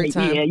 Every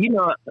time. Yeah, you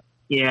know.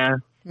 Yeah.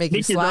 Make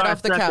you slide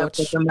off the couch.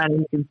 For somebody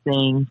who can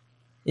sing.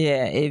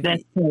 Yeah,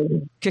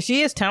 because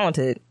she is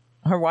talented.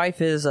 Her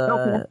wife is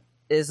a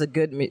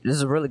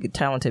really good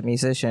talented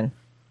musician.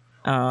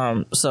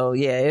 So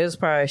yeah, it was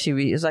probably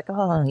it's like,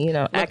 oh, you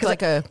know, act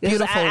like a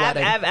beautiful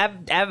wedding.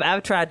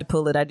 I've tried to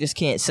pull it, I just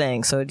can't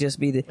sing. So it'd just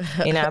be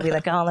I'd be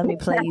like, oh, let me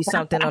play you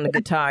something on the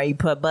guitar. You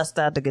bust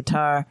out the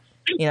guitar,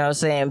 you know what I'm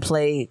saying,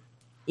 play,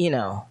 you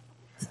know,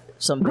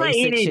 some But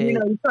basic shit. you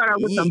know, you start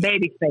out with some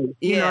baby face.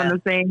 You know what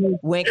I'm saying?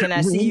 When can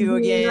I see you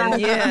again?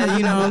 Yeah,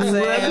 you know what I'm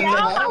saying? Yeah,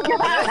 oh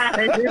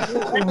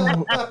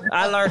my God.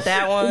 I learned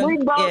that one. We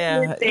both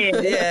went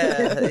there.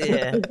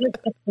 Yeah.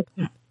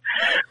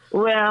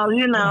 Well,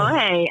 you know,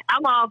 hey,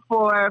 I'm all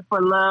for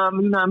love,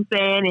 you know what I'm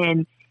saying?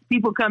 And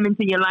people come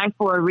into your life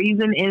for a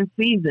reason and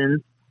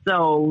seasons.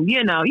 So,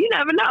 you know, you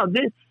never know.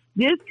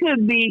 This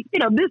could be, you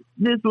know,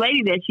 this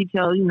lady that she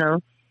tells, you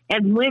know,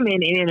 as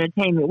women in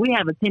entertainment, we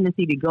have a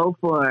tendency to go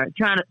for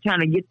trying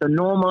to get the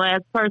normal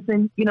ass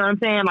person, you know what I'm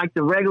saying? Like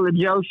the regular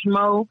Joe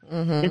Schmo,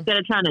 instead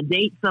of trying to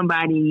date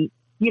somebody,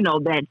 you know,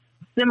 that's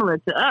similar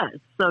to us.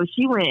 So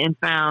she went and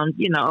found,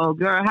 you know, oh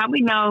girl, how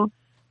we know,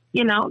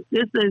 you know,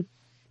 this is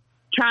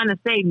trying to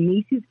save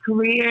Niecy's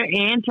career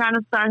and trying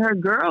to start her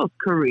girl's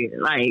career.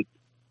 Like,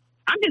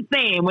 I'm just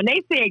saying, when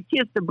they said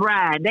Kiss the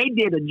Bride, they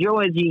did a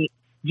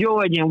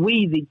George and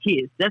Wheezy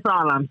kiss. That's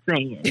all I'm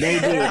saying. They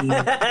didn't.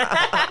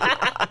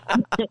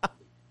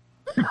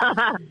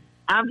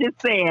 I'm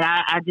just saying,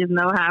 I just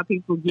know how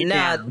people get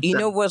down. You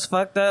know what's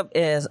fucked up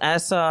is I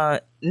saw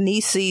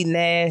Niecy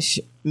Nash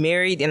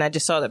married, and I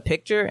just saw the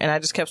picture, and I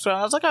just kept scrolling.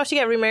 I was like, oh, she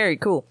got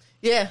remarried. Cool.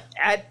 Yeah.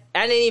 I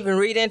didn't even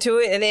read into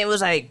it, and then it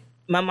was like,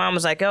 my mom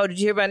was like, oh, did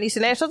you hear about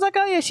Niecy Nash? I was like,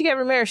 oh, yeah, she got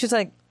remarried. She's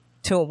like,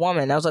 to a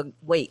woman. I was like,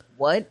 wait,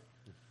 what?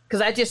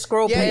 Because I just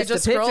scrolled past the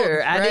picture.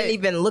 Scrolled, I didn't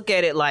even look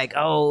at it like,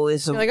 oh,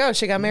 it's a... You're like, oh,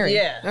 she got married.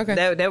 Yeah. Okay.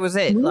 That was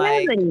it.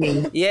 Really?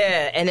 Like,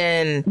 yeah, and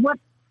then... What?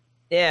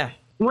 Yeah.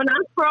 When I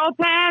scroll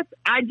past,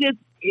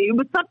 it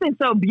was something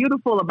so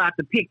beautiful about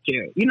the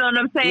picture. You know what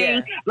I'm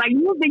saying? Yeah. Like,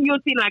 usually you'll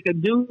see like a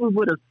dude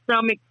with a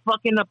stomach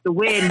fucking up the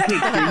wedding picture. You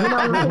know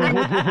what I'm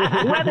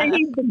saying? Whether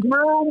he's the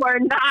groom or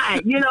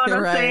not. You know what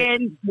I'm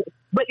saying?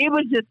 But it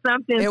was just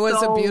something. It was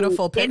so a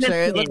beautiful picture.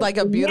 innocent. It looked like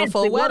a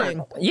beautiful wedding.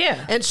 Was.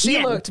 Yeah. And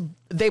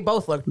they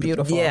both looked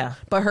beautiful. Yeah.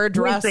 But her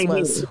dress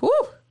was,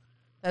 whew,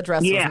 that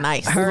dress was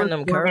nice. Her and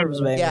them curves,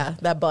 man. Yeah,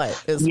 that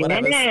butt is what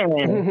I was.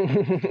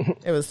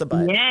 It was the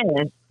butt. Yeah.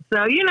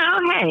 So, you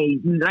know, hey,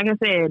 like I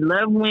said,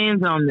 love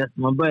wins on this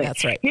one. But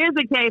that's right. Here's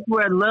a case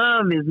where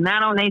love is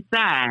not on their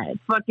side.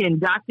 Fucking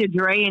Dr.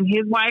 Dre and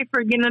his wife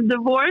are getting a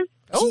divorce.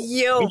 Oh,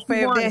 yo,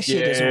 fam, that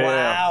shit is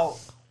wild.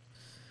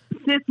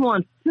 Sis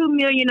wants $2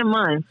 million a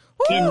month.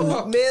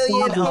 $2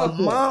 million a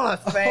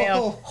month,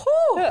 fam.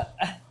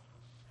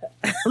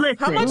 Listen,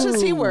 how much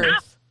is he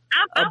worth?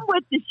 I'm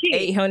with the shit.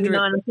 800 you know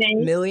what I'm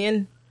saying?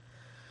 million.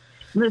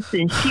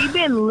 Listen, she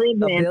been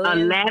living a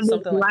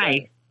lavish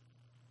life.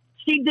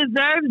 She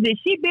deserves it.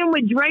 She been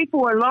with Dre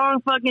for a long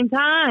fucking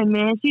time,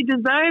 man. She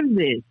deserves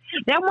it.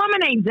 That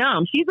woman ain't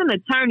dumb. She's an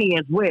attorney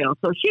as well.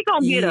 So she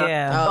gonna get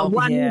a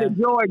Juanita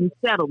Jordan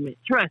settlement.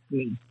 Trust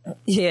me.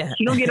 Yeah.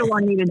 She gonna get a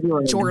Juanita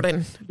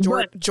Jordan.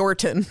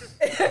 Jordan.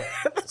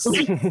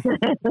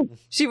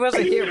 She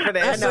wasn't here for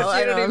that. I know,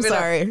 I'm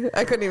sorry.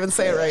 I couldn't even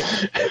say it right.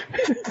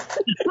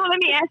 So let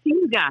me ask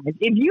you guys,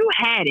 if you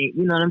had it,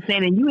 you know what I'm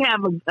saying, and you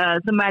have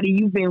somebody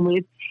you've been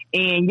with,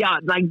 and y'all,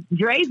 like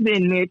Dre's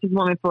been married to this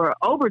woman for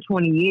over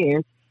 20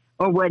 years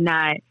or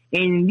whatnot,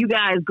 and you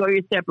guys go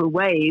your separate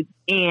ways,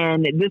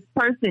 and this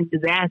person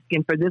is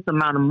asking for this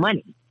amount of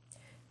money.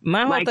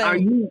 My whole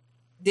thing,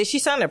 did she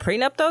sign a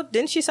prenup, though?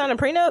 Didn't she sign a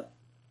prenup?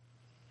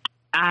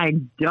 I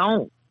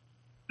don't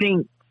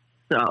think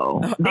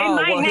so. They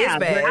might have,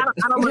 but I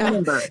don't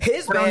remember.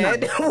 His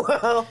bad.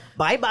 Well,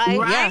 bye-bye.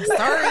 Right?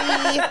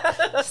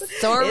 Yeah,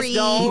 sorry. It's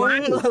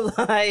gone.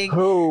 Like,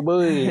 oh,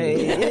 boy.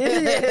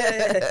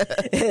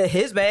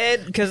 His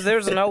bad, because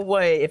there's no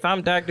way, if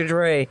I'm Dr.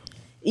 Dre,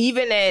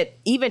 even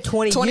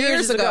 20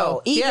 years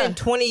ago,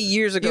 20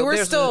 years ago, you were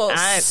still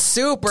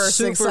super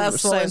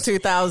successful in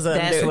 2000.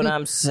 That's dude. what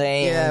I'm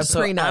saying. Yeah,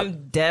 so prenup.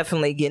 I'm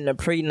definitely getting a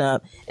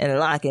prenup and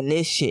locking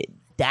this shit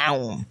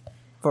down.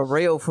 For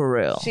real, for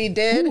real. She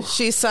did. Ooh.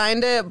 She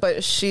signed it,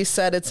 but she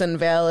said it's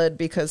invalid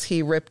because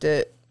he ripped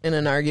it in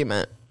an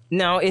argument.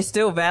 No, it's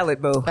still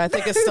valid, boo. I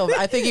think it's still.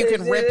 I think you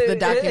can rip the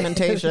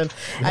documentation.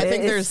 I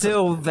think there's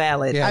still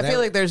valid. Yeah, I feel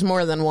like there's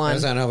more than one. It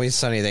was on Always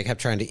Sunny. They kept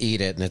trying to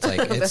eat it, and it's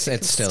like it's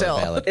still a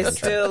valid contract. It's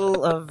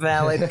still a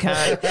valid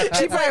contract.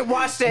 She probably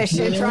watched that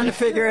shit trying to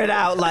figure it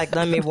out. Like,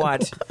 let me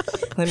watch.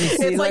 Let me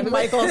see. It's like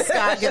Michael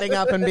Scott getting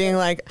up and being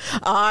like,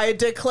 "I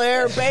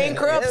declare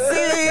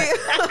bankruptcy."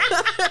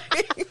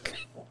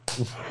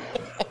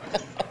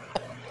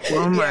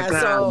 Oh my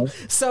God.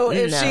 So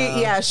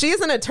if she's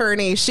an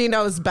attorney, she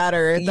knows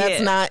better.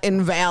 That's not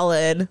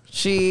invalid.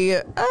 She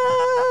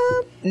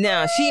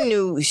no, she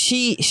knew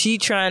she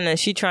trying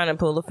to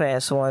pull a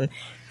fast one,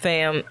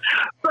 fam.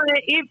 But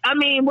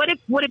what if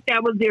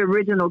that was the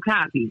original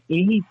copy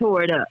and he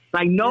tore it up?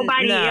 Like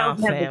nobody else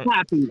has a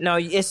copy. No,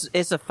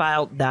 it's a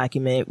filed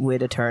document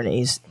with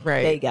attorneys.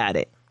 Right. They got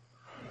it.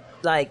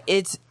 Like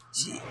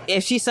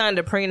if she signed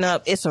a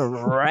prenup, it's a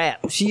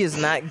wrap. She is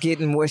not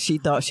getting what she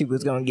thought she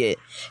was going to get.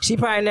 She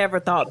probably never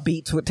thought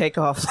Beats would take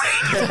off. She's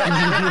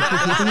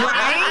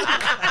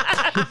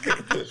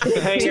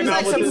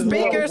like, some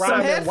speakers,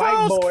 some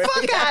headphones?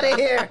 Fuck out of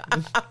here.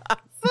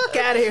 Fuck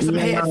out of here, some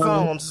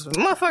headphones.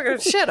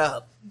 Motherfucker, shut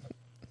up.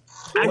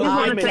 I just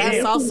want to say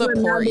I'll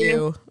support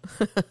you.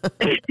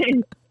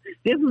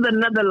 this is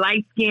another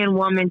light-skinned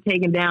woman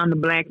taking down the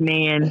black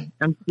man.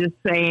 I'm just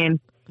saying,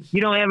 you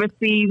don't ever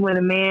see when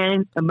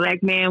a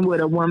black man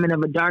with a woman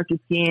of a darker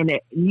skin,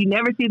 that you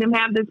never see them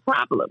have this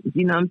problem.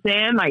 You know what I'm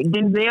saying? Like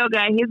Denzel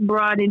got his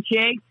broad in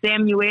check.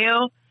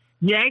 Samuel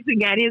Jackson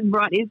got his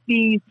broad. It's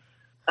these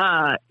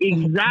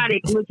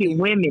exotic looking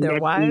women.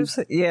 Their wives?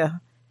 Yeah.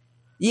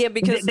 Yeah,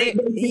 because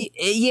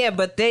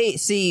but they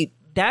see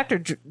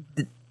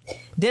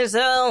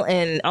Denzel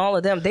and all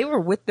of them, they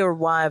were with their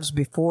wives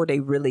before they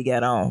really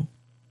got on.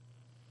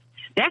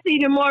 That's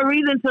even more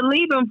reason to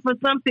leave them for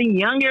something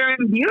younger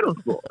and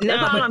beautiful.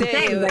 That's all I'm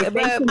saying.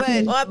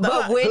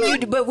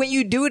 But when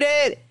you do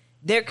that,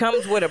 there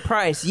comes with a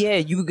price. Yeah,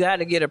 you got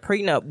to get a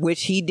prenup,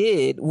 which he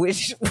did,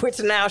 which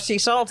now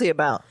she's salty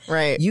about.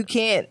 Right. You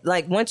can't,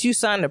 like, once you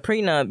sign the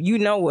prenup, you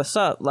know what's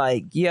up.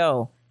 Like,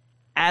 yo,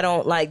 I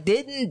don't, like,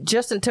 didn't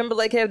Justin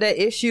Timberlake have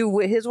that issue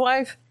with his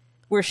wife?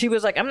 Where she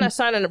was like, I'm not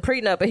signing a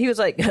prenup. And he was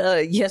like,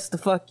 yes, the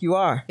fuck you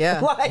are.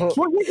 Yeah. Well, his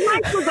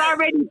wife was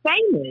already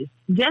famous.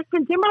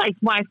 Justin Timberlake's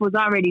wife was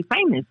already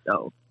famous,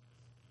 though.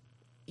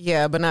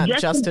 Yeah, but not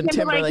Justin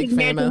Timberlake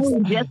famous.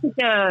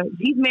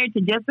 He's married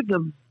to Jessica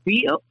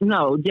Biel.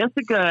 No,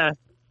 Jessica.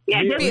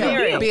 Yeah,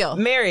 Jessica Biel.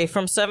 Mary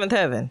from Seventh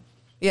Heaven.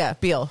 Yeah,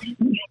 Biel.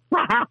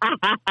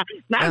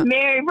 Not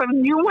Mary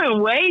from, you went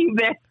way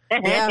back.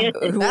 Yeah,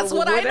 that's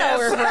what I know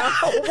her from.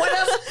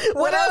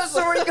 What else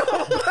are we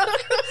going?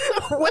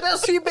 What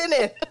else you been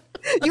in?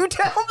 You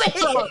tell me.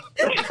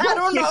 I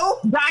don't know.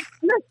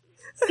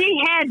 She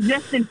had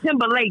Justin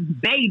Timberlake's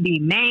baby,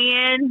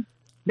 man.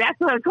 That's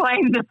her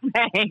claim to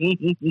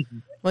fame.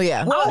 Well,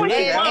 yeah. Well,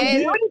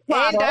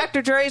 and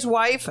Dr. Dre's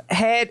wife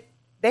they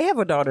have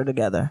a daughter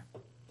together.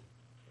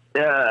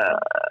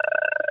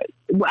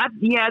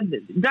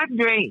 Dr.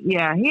 Dre, he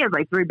has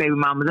like 3 baby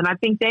mamas, and I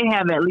think they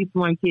have at least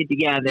 1 kid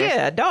together.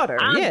 Yeah, a daughter,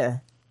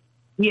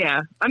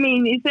 Yeah. I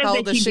mean, it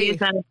says that she did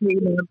sign a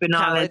prenup and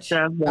all that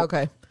stuff. But.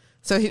 Okay.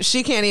 So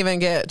she can't even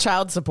get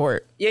child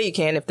support. Yeah, you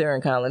can if they're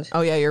in college.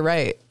 Oh, yeah, you're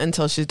right.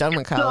 Until she's done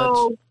with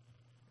college.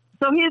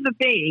 So here's the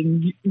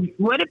thing.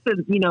 What if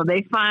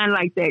they find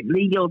like that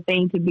legal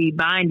thing to be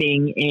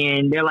binding,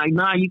 and they're like,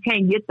 no, you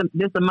can't get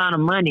this amount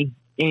of money.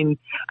 And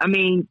I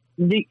mean,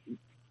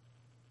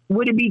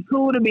 would it be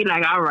cool to be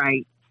like, all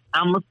right,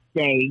 I'm going to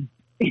stay?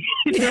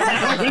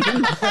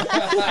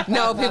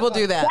 No, people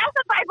do that. That's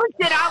the type of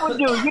shit I would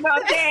do. You know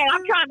what I'm saying?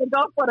 I'm trying to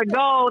go for the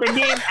gold, and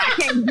then I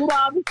can't do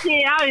all the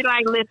shit. I'll be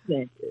like,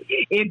 listen,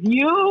 if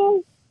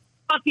you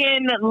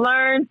fucking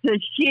learn to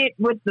shit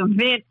with the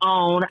vent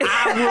on,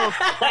 I will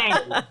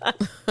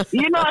stay.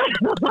 You know?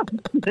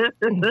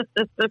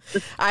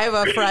 I have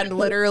a friend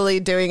literally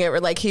doing it where,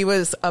 like, he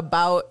was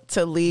about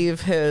to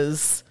leave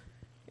his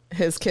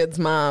kid's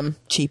mom.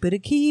 Cheaper to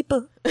keep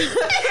her.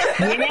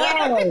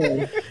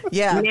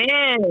 Yeah.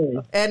 Yeah.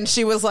 And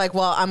she was like,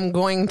 well, I'm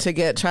going to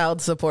get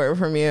child support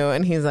from you.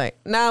 And he's like,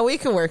 nah, we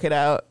can work it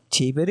out.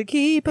 Cheaper to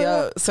keep her.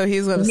 Yo, so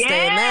he's going to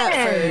stay in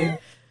that for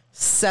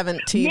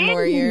 17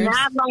 more years.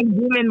 Not like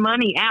giving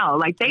money out.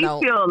 Like they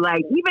feel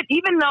like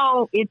even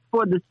though it's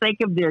for the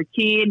sake of their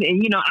kid,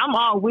 and I'm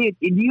all with,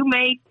 if you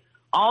make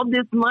all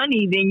this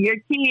money, then your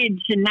kid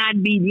should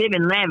not be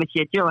living lavish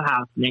at your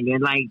house, nigga.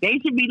 Like they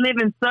should be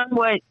living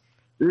somewhat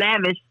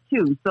lavish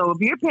too. So if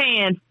you're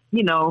paying,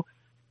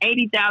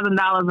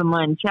 $80,000 a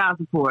month child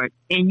support,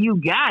 and you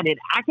got it,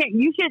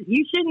 you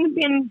shouldn't have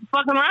been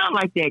fucking around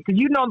like that, because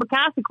you know the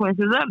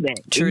consequences of that.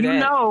 True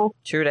that.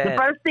 The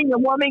first thing a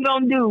woman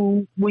gonna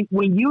do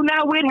when you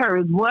not with her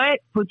is what?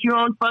 Put you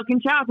on fucking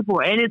child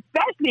support, and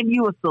especially if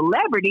you a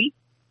celebrity.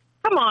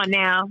 Come on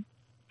now.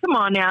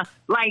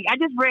 Like, I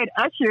just read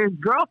Usher's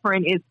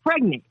girlfriend is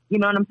pregnant. You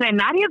know what I'm saying?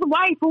 Not his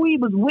wife, who he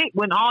was with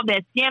when all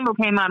that scandal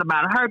came out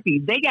about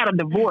herpes. They got a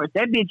divorce.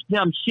 That bitch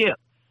jumped ship.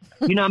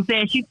 You know what I'm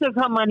saying? She took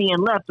her money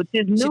and left. But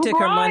this new She took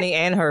her money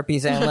and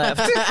herpes and left.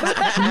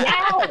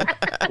 Yeah.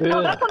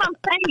 So that's what I'm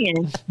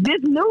saying.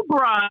 This new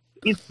broad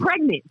is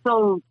pregnant.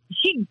 So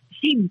she's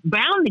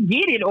bound to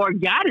get it or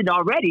got it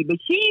already. But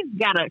she's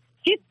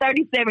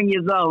 37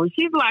 years old.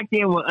 She's locked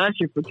in with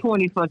Usher for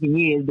 20 fucking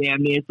years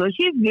damn near. So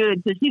she's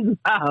good till she's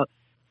about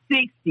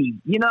 60.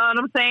 You know what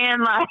I'm saying?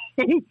 Like,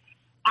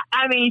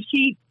 I mean,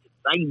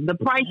 the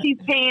price she's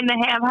paying to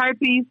have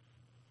herpes.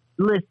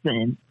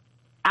 Listen,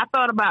 I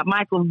thought about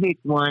Michael Vick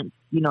once.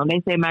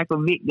 They say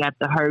Michael Vick got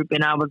the herp,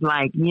 and I was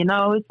like,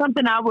 it's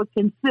something I would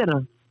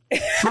consider.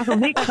 Michael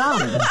Vick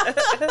comes.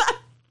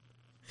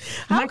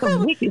 How come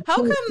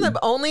the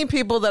only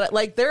people that,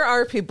 like, there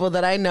are people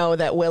that I know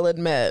that will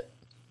admit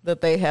that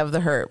they have the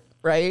herp,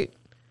 right?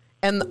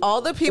 And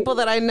all the people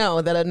that I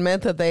know that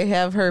admit that they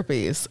have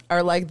herpes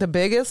are like the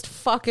biggest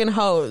fucking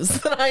hoes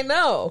that I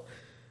know.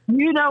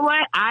 You know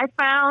what? I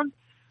found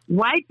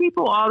white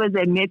people always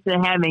admit to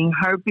having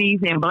herpes,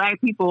 and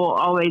black people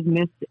always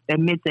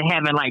admit to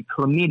having like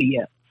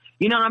chlamydia.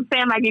 You know what I'm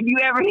saying? Like if you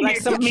ever hear Like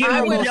some chlamydia,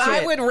 curable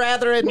I would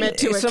rather admit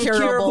to a Some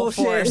curable curable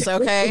force, shit.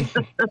 okay?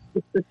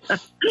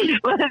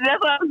 well, that's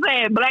what I'm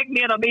saying. Black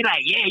men will be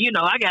like, yeah, you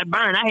know, I got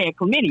burned. I had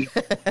chlamydia.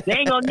 They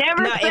ain't gonna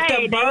never Now, say if the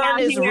they burn out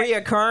is here.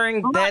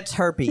 reoccurring, that's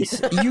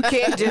herpes. You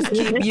can't just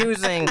keep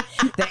using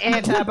the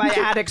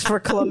antibiotics for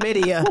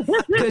chlamydia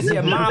because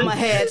your mama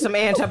had some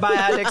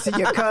antibiotics and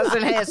your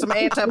cousin had some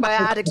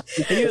antibiotics.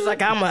 And you was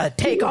like, I'm going to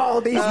take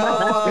all these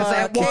motherfuckers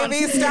at once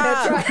KB,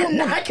 stop. and try to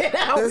knock it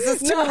out. This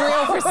is too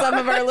real for some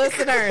of our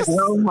listeners.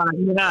 Oh my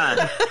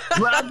God!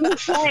 Well, I'm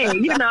just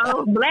saying, you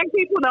know, black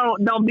people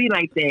don't be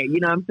like that. You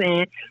know what I'm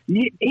saying?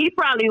 He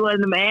probably one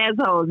of them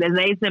assholes that's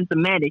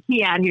asymptomatic.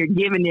 He out here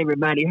giving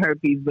everybody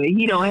herpes, but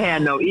he don't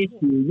have no issue.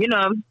 You know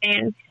what I'm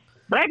saying?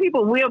 Black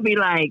people will be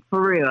like,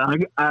 for real.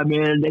 I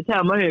mean, that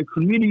time I had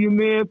chlamydia,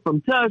 man,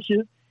 from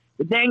Tasha.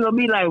 But they ain't gonna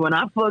be like, when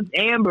I fucked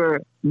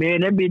Amber,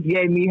 man, that bitch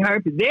gave me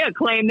herpes. They'll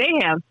claim they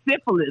have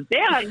syphilis.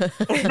 They'll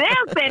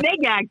say they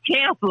got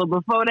cancer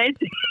before they.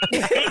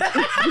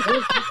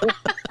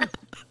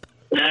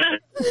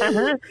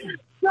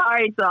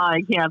 Sorry to all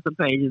the cancer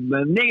patients,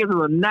 but niggas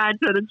will not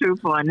tell the truth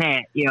on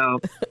that, yo.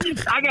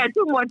 I got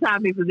 2 more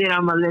topics, and then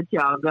I'm gonna let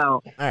y'all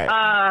go. All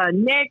right.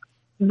 Next,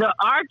 the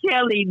R.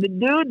 Kelly, the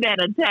dude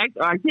that attacked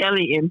R.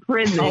 Kelly in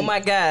prison. Oh my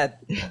God.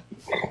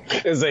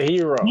 Is a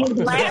hero. His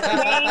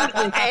last name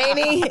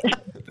is Ain't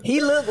he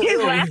looked His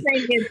good. last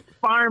name is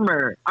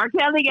Farmer. R.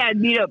 Kelly got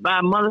beat up by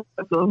a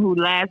motherfucker whose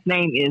last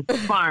name is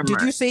Farmer.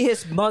 Did you see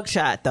his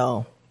mugshot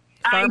though?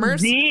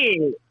 Farmers? I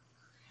did.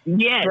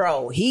 Yes.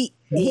 Bro, he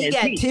Yes,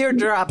 got he-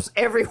 teardrops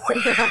everywhere.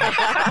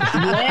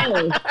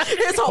 Yes.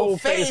 His whole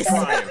face.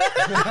 crying.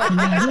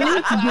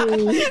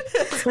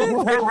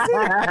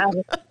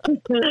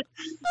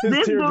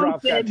 This dude teardrops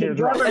got said the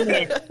teardrops.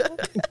 government.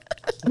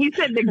 He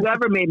said the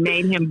government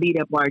made him beat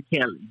up R.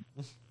 Kelly.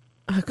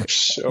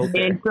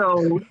 Okay. And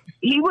so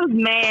he was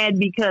mad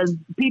because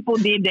people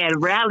did that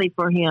rally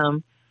for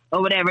him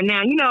or whatever.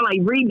 Now, you know, like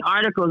reading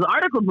articles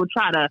will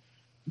try to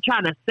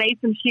say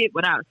some shit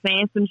without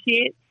saying some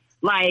shit.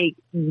 Like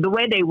the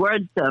way they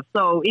word stuff.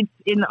 So it's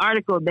in the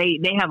article they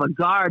have a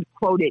guard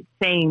quoted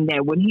saying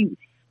that when he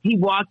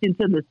walked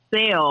into the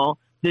cell,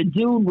 the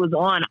dude was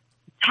on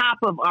top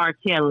of R.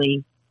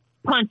 Kelly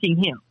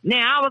punching him.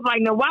 Now I was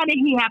like, no, why did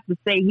he have to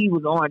say he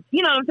was on?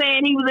 You know what I'm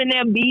saying? He was in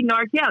there beating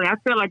R. Kelly. I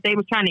feel like they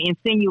were trying to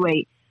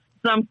insinuate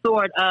some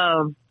sort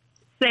of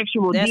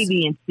sexual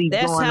deviancy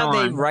That's going how on.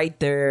 they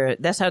write their.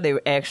 That's how they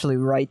actually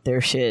write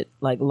their shit,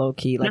 like low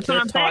key. Like That's what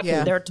I'm saying.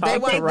 Yeah. They're taught They to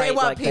want write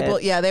like people.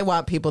 that. Yeah, they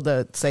want people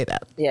to say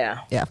that.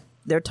 Yeah, Yeah.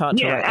 they're taught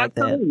to Yeah, write like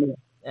that. absolutely.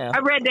 Yeah. I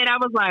read that. I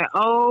was like,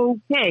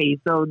 okay,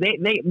 so they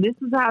this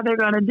is how they're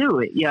gonna do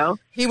it, yo.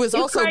 He was It's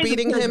also crazy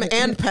beating him because-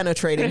 and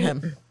penetrating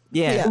him.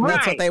 Yeah. Yeah, that's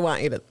Right. what they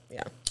want you to.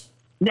 Yeah.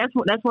 That's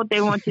what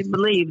they want you to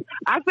believe.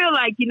 I feel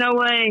like, you know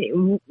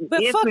what?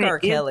 But fuck R.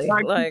 Kelly.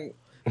 Like,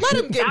 Let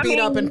him get I beat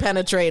up mean- and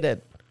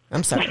penetrated.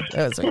 I'm sorry.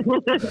 That was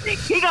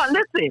he gonna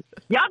listen.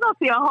 Y'all gonna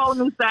see a whole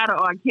new side of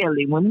R.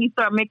 Kelly when he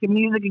start making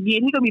music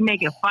again. He gonna be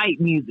making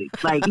fight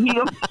music. Like he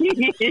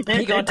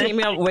he gonna team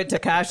up with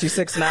Tekashi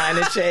 6ix9ine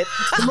and shit.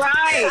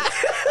 right,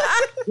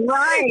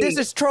 right. This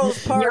is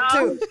Trolls Part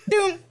Y'all-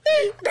 2.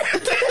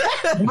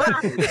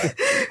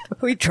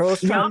 We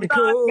Trolls Y'all trying to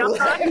thought, y'all cool.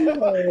 thought he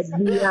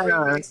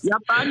had y'all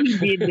thought he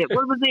did that.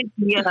 What was it?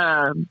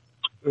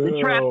 The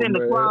trap in the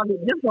man. closet,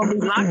 just gonna be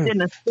locked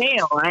in a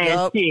cell ass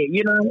Yup. shit.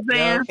 You know what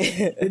I'm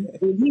saying?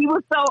 If he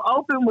was so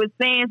open with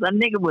saying a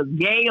nigga was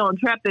gay or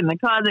trapped in the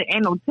closet,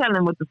 ain't no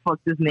telling what the fuck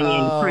this nigga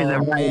Oh, in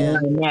prison man.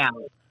 right now.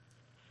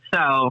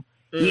 So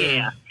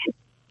yeah.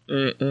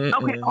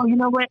 Okay. Oh, you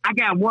know what? I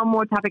got one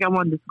more topic I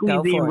wanted to squeeze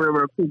Go in for it.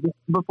 real quick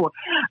before.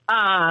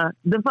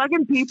 The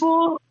fucking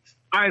people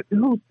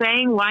who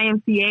sang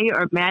YMCA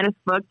are mad as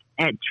fuck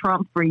at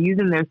Trump for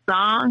using their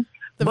song.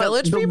 The But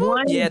Village People?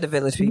 Yeah, the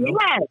village people.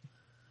 Yes.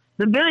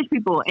 The village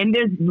people. And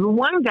there's the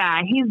one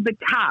guy, he's the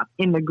cop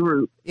in the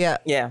group. Yeah.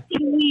 Yeah.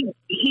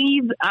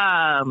 He's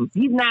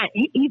not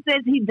he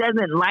says he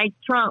doesn't like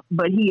Trump,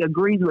 but he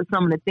agrees with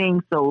some of the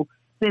things. So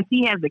since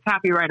he has the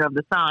copyright of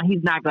the song,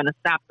 he's not going to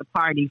stop the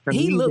party from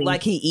He using looked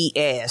like he eat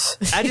ass.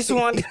 I just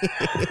want with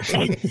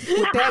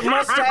that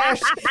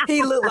mustache.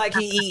 He looked like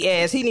he eat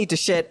ass. He need to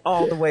shed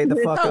all the way the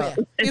fuck Oh, up.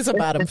 yeah. He's a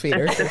bottom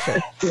feeder for sure.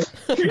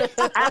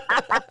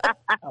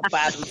 A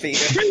bottom feeder.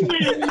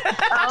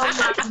 Oh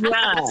my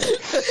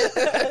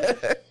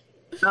god.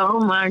 Oh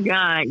my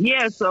god.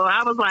 Yeah, so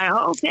I was like,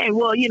 okay,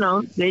 well, you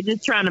know, they're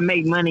just trying to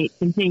make money,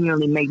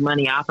 continually make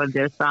money off of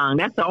their song.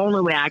 That's the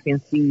only way I can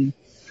see.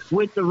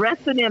 With the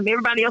rest of them,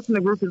 everybody else in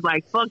the group is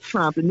like, fuck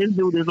Trump. And this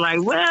dude is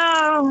like,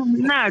 well,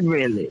 not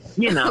really.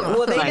 You know.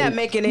 Well, they like, not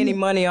making any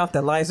money off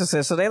the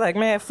licenses, so they like,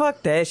 man,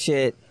 fuck that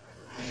shit.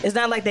 It's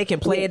not like they can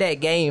play it at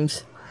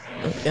games.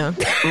 Yeah.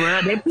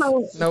 well, they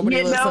play, Nobody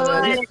you know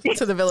listens what?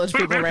 to the Village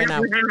People right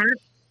now.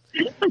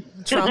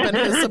 Trump and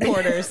his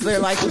supporters. They're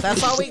like,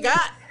 that's all we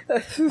got.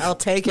 I'll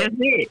take it. That's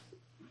it.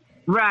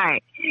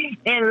 Right.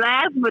 And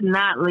last but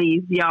not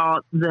least,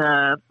 y'all,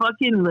 the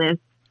fucking list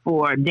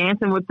for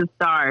Dancing with the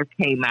Stars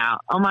came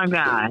out. Oh my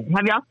God.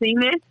 Have y'all seen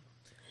this?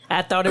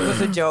 I thought it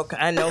was a joke.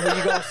 I know who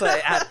you're going to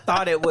say. I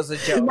thought it was a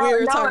joke. We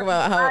were talking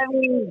about how... I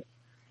mean,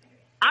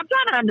 I'm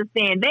trying to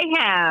understand. They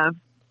have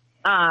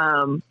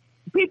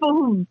people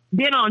who've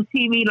been on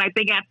TV, like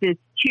they got this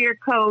cheer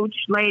coach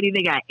lady,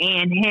 they got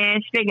Anne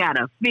Hesh, they got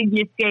a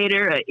figure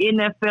skater, an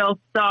NFL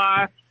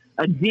star,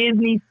 a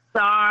Disney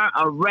star,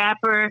 a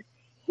rapper.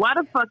 Why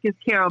the fuck is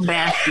Carol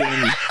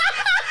Baskin?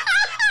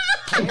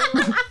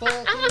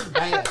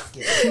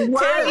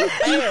 Why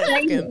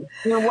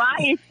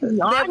is she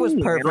on That was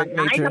here? perfect,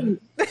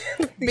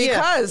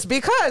 Mitra.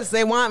 Because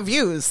they want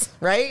views,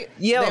 right?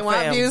 Yeah, they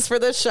want views for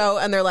this show,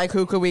 and they're like,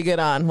 who could we get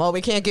on? Well,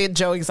 we can't get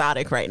Joe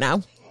Exotic right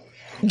now.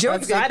 Joe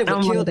Exotic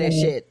would kill that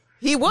shit.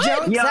 He would.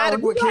 Joe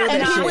Exotic would kill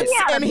that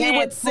shit. And he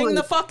would sing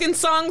the fucking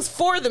songs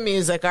for the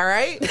music, all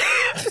right?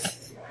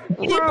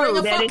 He'd bring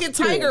a fucking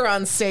tiger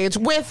on stage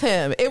with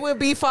him. It would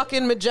be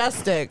fucking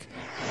majestic.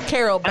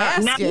 Carol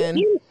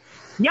Baskin.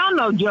 Y'all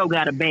know Joe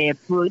got a bad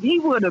foot. He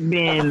would have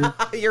been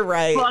You're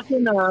right.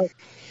 fucking up.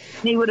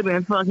 He would have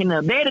been fucking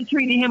up. They'd have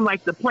treated him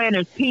like the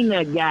Planters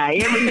peanut guy.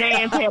 Every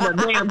dance had a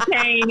damn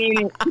chain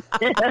in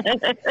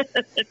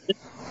it.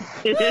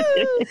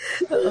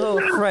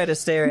 Oh, Fred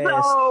Astaire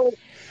ass. So,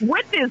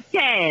 with this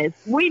cast,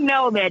 we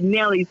know that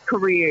Nelly's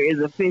career is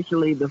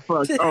officially the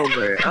fuck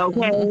over,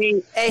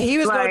 okay? Hey, he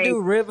was going to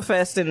do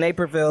Riverfest in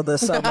Naperville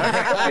this summer before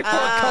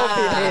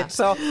COVID hit,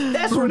 so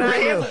that's what I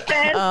knew.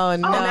 Oh,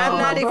 no. And I'm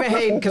not even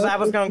hating because I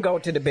was going to go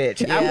to the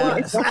bitch.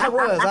 Yeah. I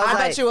was. I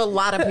bet you a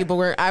lot of people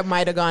were. I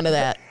might have gone to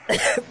that.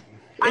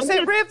 It's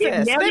at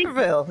Riverfest,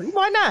 Naperville.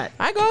 Why not?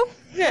 I go.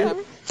 Yeah.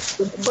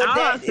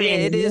 But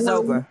it is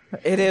over.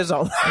 It is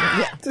over.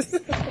 Yeah.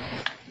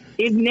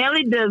 If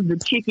Nelly does the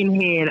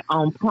chicken head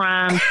on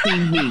Prime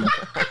TV,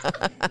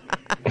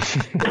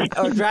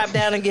 or drive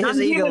down and get his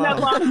eagle giving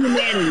up on. on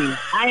humanity.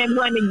 I am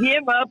going to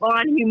give up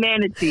on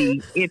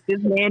humanity if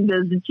this man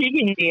does the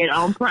chicken head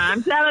on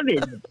Prime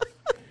Television.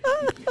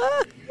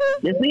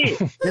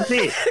 That's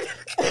it.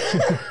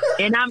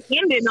 And I'm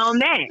ending on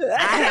that.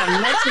 I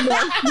have nothing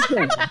else to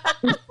say.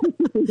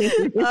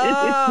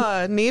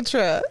 Oh,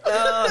 Nitra.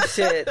 Oh,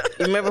 shit.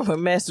 You remember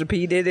when Master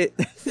P did it?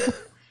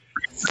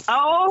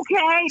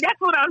 Okay, that's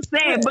what I'm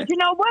saying. But you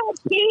know what?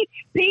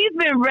 P's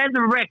been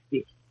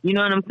resurrected. You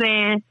know what I'm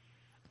saying? Okay.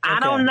 I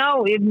don't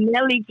know if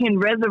Nelly can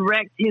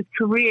resurrect his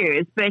career,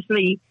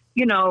 especially,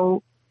 you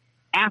know,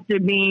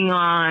 after being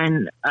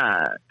on,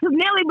 because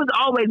Nelly was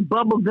always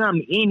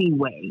bubblegum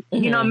anyway.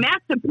 Mm-hmm. You know,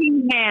 Master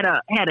P had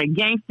a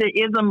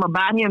gangsterism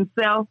about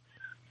himself.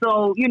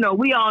 So, you know,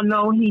 we all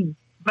know he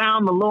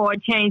found the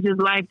Lord, changed his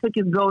life, took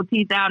his gold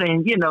teeth out,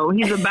 and, you know,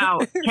 he's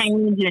about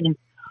change.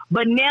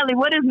 But Nelly,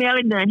 what has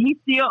Nelly done? He's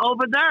still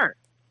over there.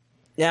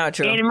 Yeah,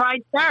 true. And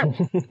right there.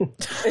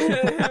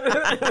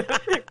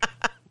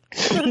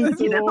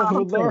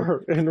 Over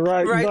there and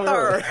right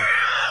there.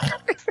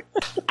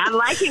 I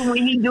like it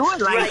when he do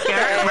it like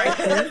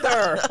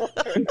that.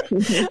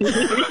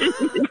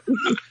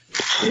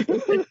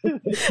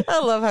 I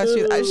love how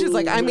she's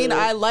like, I mean,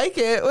 I like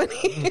it when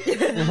you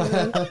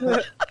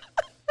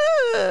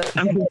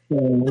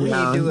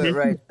do it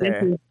right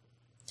there.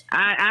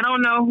 I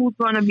don't know who's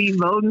going to be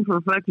voting for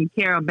fucking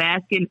Carol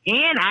Baskin,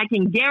 and I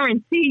can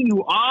guarantee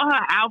you all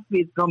her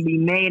outfits going to be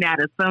made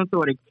out of some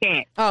sort of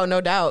cat. Oh,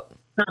 no doubt.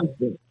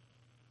 Something.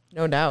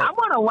 No doubt. I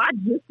want to watch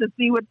just to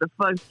see what the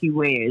fuck she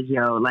wears,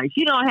 yo. Like,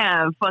 she don't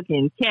have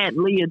fucking cat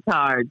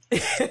leotards.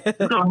 She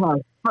don't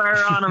have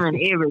fur on them and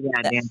every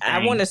goddamn thing.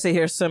 I want to see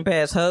her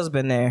simp-ass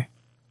husband there.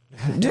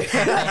 Go,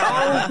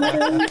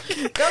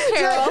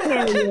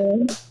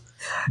 Carol.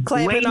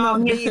 Clapping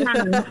off beat,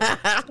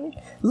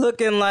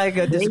 looking like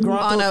a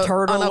disgruntled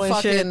turtle on a and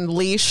fucking shit.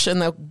 Leash in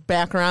the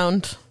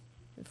background.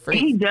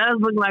 He does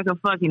look like a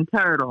fucking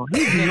turtle.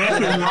 His neck is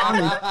long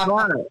as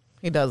fuck.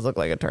 He does look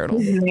like a turtle.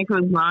 His neck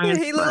was long as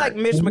He looked like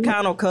Mitch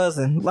McConnell's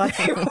cousin. Like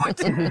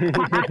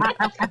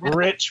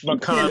Rich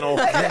McConnell.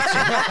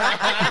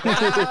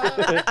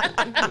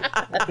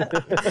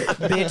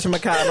 Bitch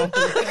McConnell.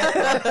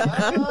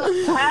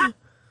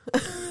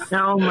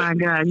 Oh my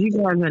God, you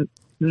guys are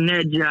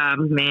nut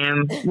jobs,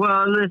 man.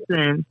 Well,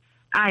 listen,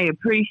 I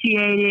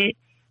appreciate it.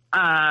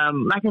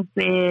 Like I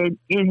said,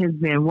 it has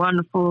been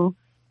wonderful.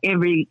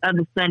 Every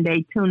other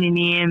Sunday tuning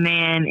in,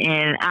 man,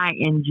 and I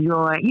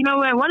enjoy. You know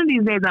what? One of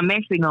these days, I'm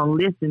actually gonna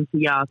listen to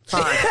y'all's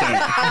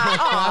podcast.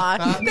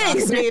 Aw,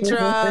 thanks,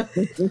 Mitra.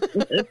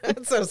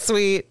 That's so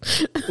sweet.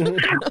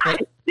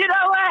 You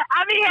know what?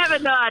 I be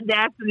having the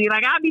audacity.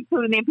 Like, I be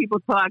tuning in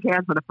people's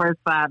podcasts for the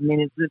first 5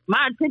 minutes.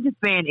 My attention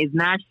span is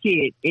not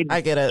shit. I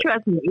get it.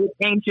 Trust me, it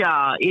ain't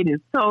y'all. It is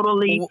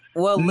totally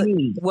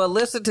me. Well,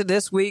 listen to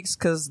this week's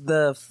because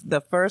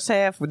the first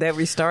half that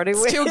we started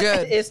with, too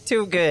good. It's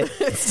too good.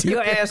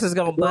 Your ass is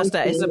gonna bust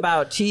out. It's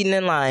about cheating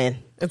and lying.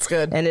 It's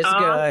good. And it's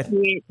good.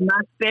 Shit, my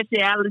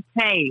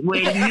speciality,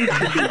 where it used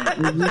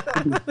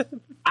to be.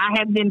 I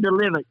have been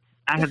delivered.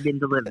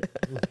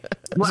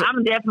 Well,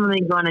 I'm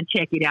definitely going to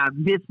check it out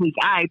this week.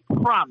 I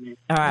promise.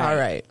 All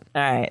right.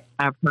 I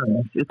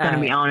promise. It's going to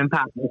be on and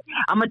popping.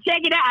 I'm going to check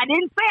it out. I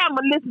didn't say I'm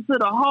going to listen to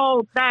the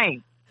whole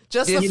thing.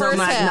 Just the first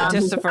half.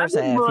 Just the first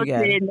half. You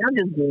got it. I'm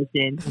just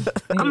bullshitting.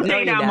 I'm No,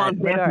 saying you're I'm not, on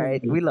but all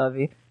right. We love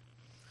you.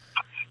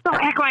 Don't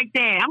act like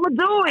that. I'm gonna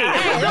do it.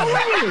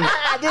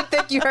 I didn't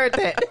think you heard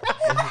that.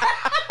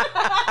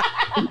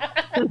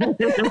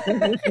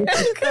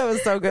 That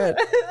was so good.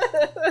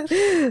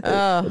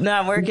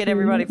 Now, where can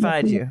everybody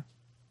find you?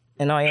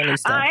 And all your new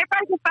stuff.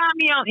 Everybody can find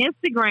me on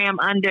Instagram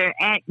under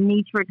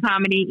 @Netra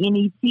Comedy,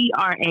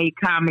 NETRA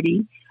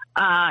Comedy.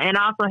 And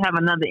I also have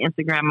another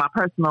Instagram, my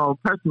personal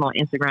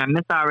Instagram,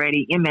 Miss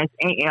Already,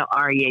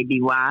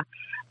 MSALREADY.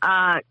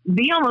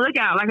 Be on the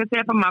lookout, like I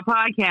said, for my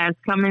podcast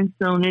coming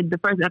soon. The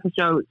first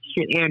episode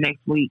should air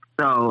next week,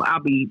 so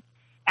I'll be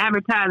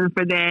advertising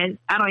for that.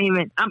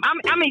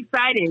 I'm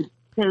excited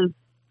because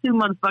Two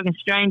Motherfucking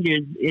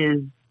Strangers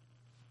is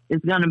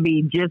gonna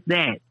be just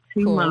that.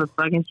 Two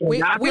motherfucking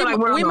strangers.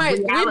 We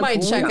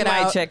might check it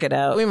out. Check it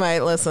out. We might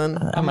listen.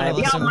 I might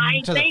listen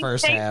to the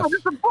first half.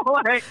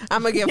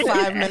 I'm gonna give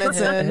 5 minutes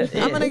in.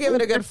 I'm gonna give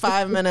it a good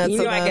 5 minutes.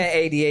 You know I got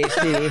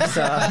ADHD,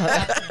 so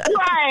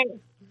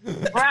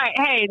Right.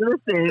 Hey,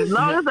 listen. As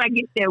long as I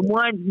get that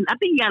one, I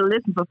think you gotta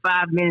listen for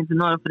 5 minutes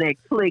in order for that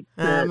click.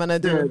 I'm gonna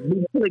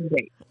do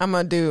clickbait. I'm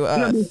gonna do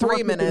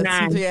 3 minutes.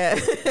 Yeah.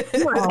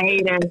 You're a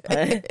hater.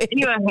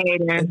 You're a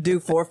hater. do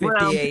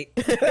 458.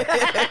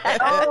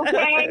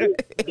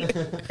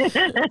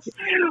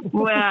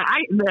 Well,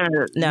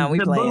 we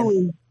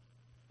playing.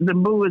 The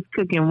boo is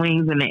cooking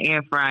wings in the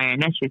air fryer,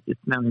 and that shit is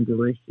smelling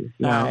delicious. You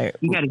know? Right.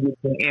 You got to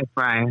get the air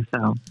fryer. So,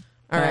 all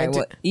right,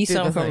 well, eat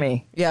something for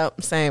me.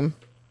 Yep, same.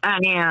 I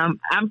am.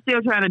 I'm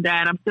still trying to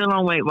diet. I'm still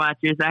on Weight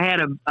Watchers. I had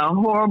a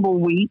horrible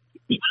week.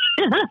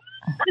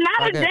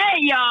 Not a day,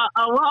 y'all.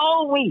 A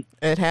whole week.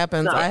 It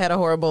happens. So, I had a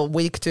horrible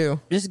week too.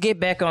 Just get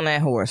back on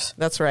that horse.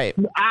 That's right.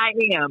 I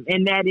am,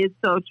 and that is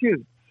so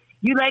true.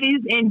 You ladies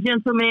and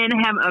gentlemen,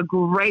 have a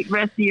great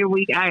rest of your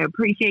week. I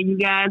appreciate you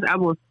guys. I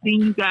will see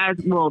you guys.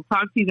 We'll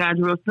talk to you guys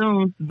real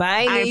soon.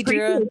 Bye,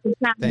 Netra.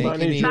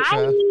 Thank you,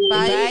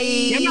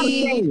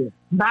 Netra.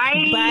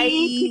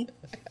 Bye.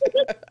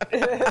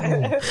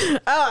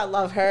 Oh, I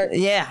love her.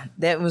 Yeah,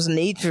 that was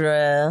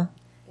Netra.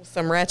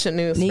 Some ratchet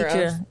news for us.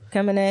 Netra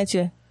coming at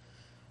you.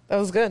 That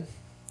was good.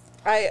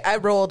 I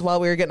rolled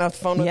while we were getting off the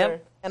phone with her.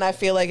 And I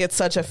feel like it's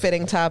such a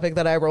fitting topic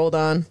that I rolled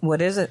on.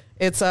 What is it?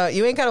 It's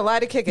you ain't got to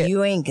lie to kick it.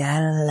 You ain't got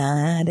to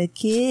lie to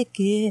kick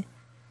it,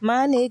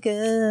 my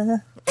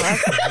nigga.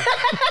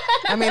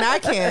 I mean, I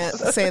can't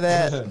say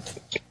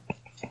that.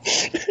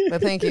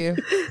 But thank you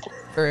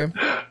for...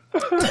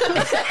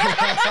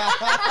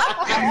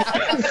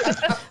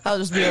 I'll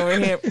just be over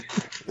here.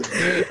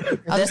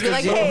 I'll just be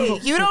like, hey,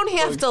 you don't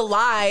have to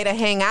lie to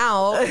hang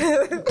out.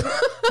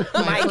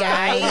 My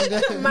guy.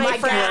 My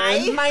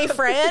friend. My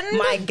friend.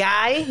 My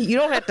guy. You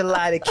don't have to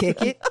lie to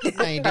kick it.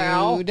 Hey,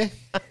 dude.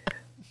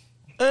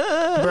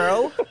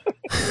 Bro.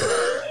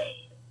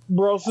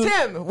 Bro,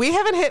 Tim, we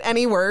haven't hit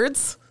any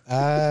words. He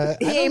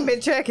ain't been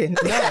checking.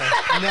 No,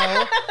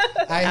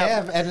 I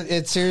have, and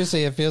it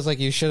seriously, it feels like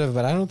you should have,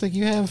 but I don't think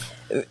you have.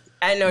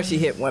 I know she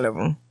hit one of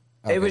them.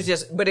 Okay. It was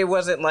just, but it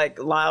wasn't like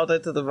loud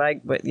into the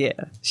mic. But yeah,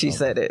 she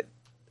said it.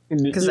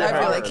 Because I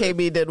feel like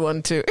KB did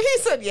one too. He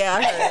said, "Yeah,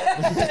 I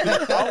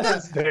heard it."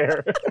 Almost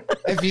there.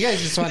 If you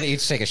guys just want to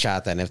each take a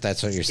shot, then if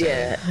that's what you're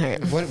saying,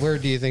 what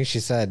word do you think she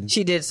said?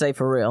 She did say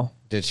for real.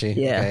 Did she?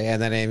 Yeah. Okay.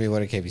 And then Aimee, what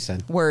did KB say?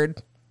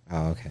 Word.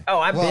 Oh, okay. Oh,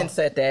 I've been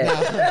said that.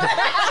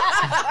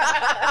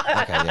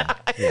 Okay,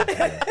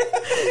 yeah.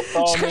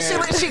 Oh,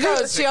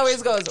 man. She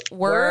always goes,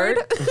 word.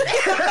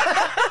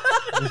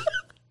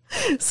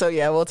 So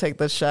yeah, we'll take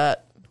the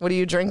shot. What are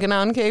you drinking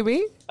on,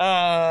 KB?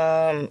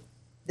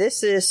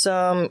 This is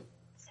some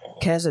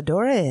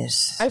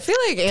Cazadores. I feel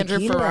like Andrew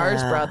Tequila.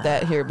 Farrar's brought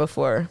that here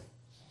before.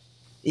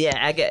 Yeah,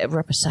 I got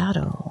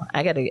reposado.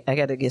 I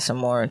gotta get some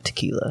more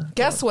tequila.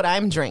 Guess what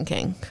I'm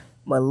drinking?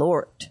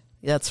 Malort.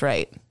 That's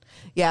right.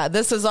 Yeah,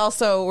 this is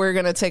also, we're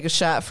going to take a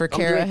shot for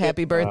Kara.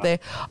 Happy birthday.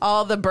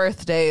 All the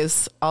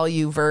birthdays, all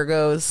you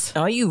Virgos.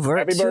 Oh, you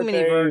too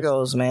many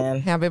Virgos,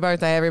 man. Happy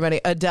birthday, everybody.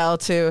 Adele,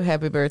 too.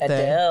 Happy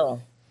birthday.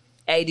 Adele.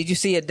 Hey, did you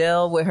see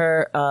Adele with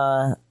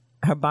her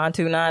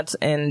Bantu knots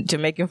and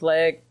Jamaican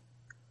flag?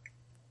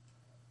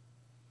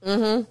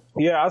 Mm-hmm.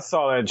 Yeah, I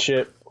saw that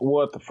shit.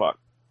 What the fuck?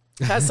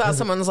 I saw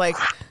someone's like,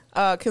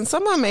 can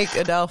someone make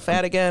Adele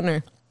fat again?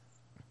 Or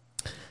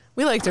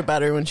we liked her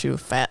better when she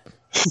was fat.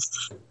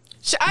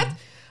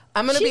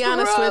 I'm going to be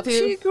honest with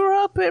you. She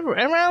grew up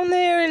around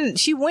there, and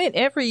she went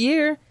every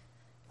year.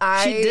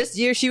 This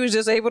year, she was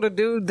just able to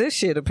do this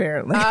shit,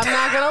 apparently. I'm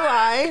not going to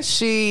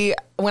lie.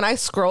 When I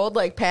scrolled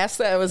past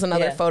that, it was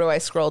another photo I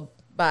scrolled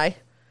by.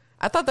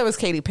 I thought that was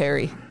Katy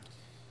Perry.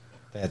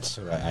 That's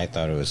what I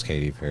thought it was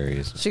Katy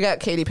Perry's. She got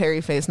Katy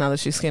Perry face now that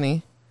she's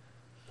skinny.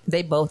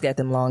 They both got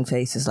them long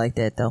faces like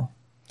that, though.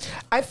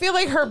 I feel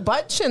like her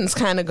butt chin's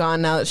kind of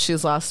gone now that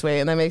she's lost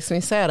weight, and that makes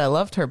me sad. I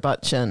loved her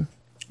butt chin.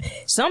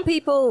 Some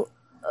people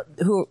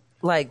who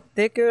like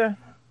thicker,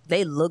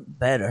 they look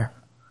better.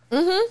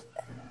 Mm-hmm.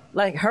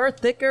 Like her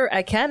thicker,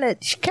 I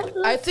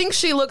think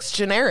she looks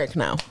generic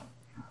now.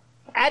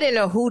 I didn't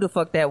know who the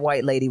fuck that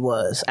white lady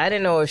was. I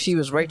didn't know if she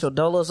was Rachel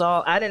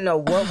Dolezal. I didn't know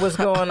what was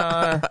going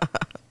on.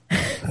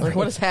 Like,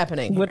 what is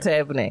happening? What's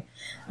happening?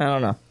 I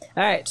don't know.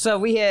 All right, so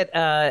we had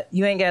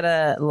You Ain't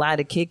Gotta Lie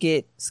to Kick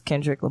It. It's a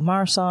Kendrick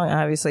Lamar song,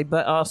 obviously,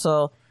 but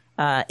also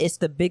it's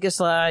the biggest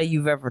lie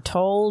you've ever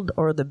told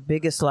or the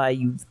biggest lie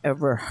you've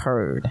ever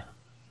heard.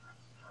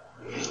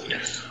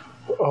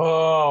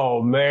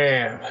 Oh,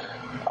 man.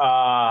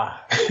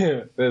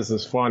 This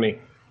is funny.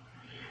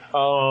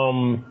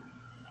 Well,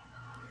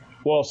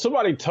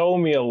 somebody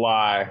told me a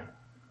lie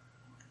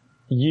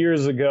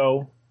years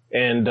ago,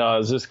 and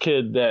this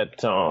kid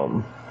that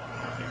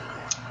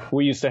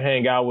we used to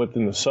hang out with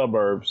in the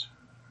suburbs,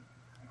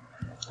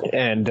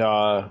 and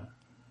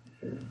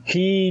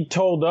he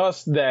told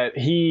us that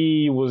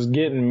he was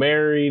getting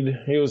married.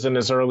 He was in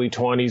his early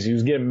 20s. He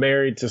was getting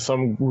married to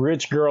some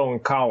rich girl in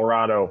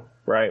Colorado,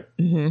 right?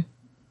 Mm-hmm.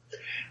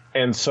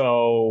 And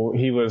so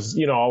he was,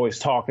 always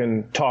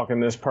talking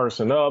this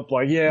person up,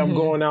 like, yeah, I'm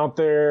going out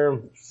there.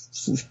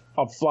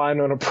 I'm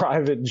flying on a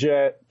private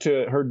jet.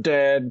 To her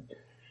dad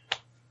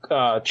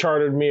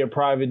chartered me a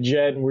private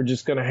jet, and we're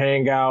just going to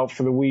hang out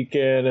for the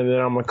weekend, and then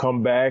I'm going to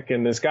come back.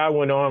 And this guy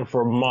went on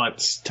for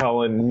months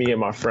telling me and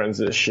my friends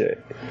this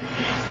shit.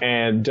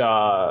 And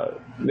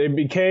they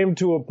became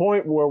to a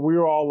point where we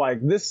were all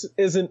like, this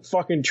isn't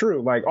fucking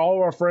true. Like, all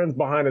of our friends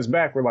behind his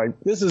back were like,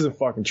 this isn't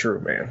fucking true,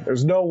 man.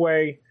 There's no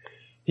way.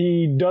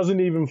 He doesn't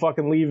even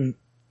fucking leave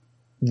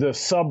the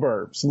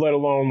suburbs, let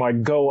alone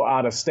like go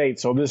out of state.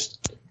 So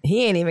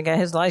he ain't even got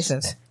his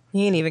license.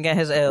 He ain't even got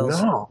his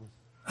L's. No.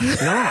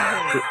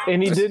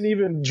 And he didn't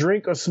even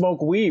drink or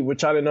smoke weed,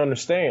 which I didn't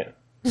understand.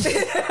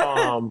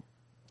 I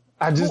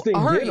just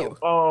didn't get him.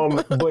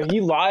 But he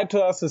lied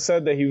to us and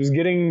said that he was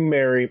getting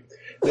married,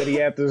 that he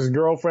had this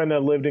girlfriend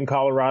that lived in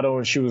Colorado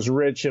and she was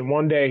rich. And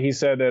one day he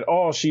said that,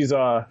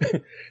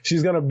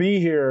 she's going to be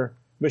here,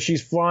 but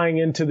she's flying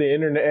into the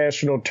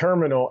international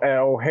terminal at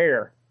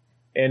O'Hare.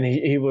 And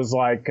he was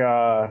like,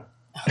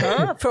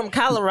 from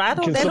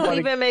Colorado? That don't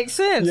even make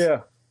sense.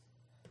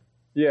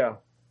 Yeah.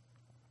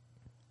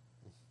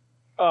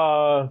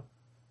 I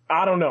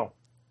don't know.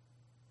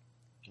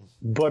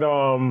 But,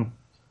 all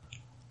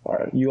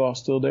right, you all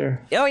still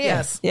there? Oh,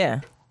 yes.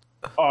 Yeah.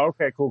 Oh,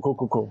 okay,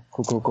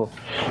 cool.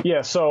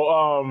 Yeah,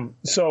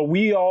 so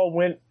we all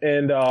went,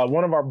 and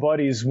one of our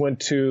buddies went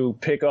to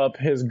pick up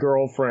his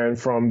girlfriend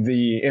from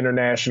the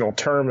international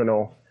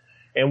terminal,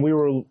 and we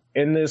were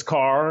in this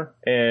car,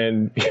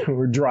 and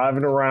we're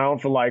driving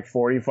around for like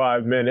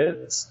 45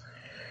 minutes,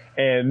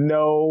 and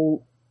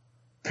no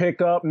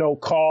pickup, no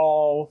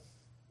call,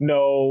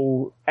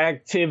 no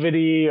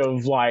activity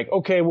of like,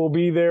 okay, we'll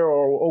be there,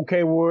 or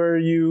okay, where are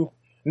you?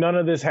 None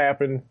of this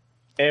happened.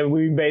 And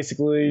we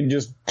basically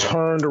just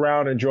turned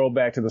around and drove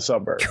back to the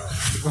suburbs.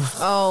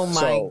 Oh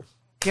my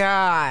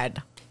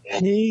God.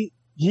 He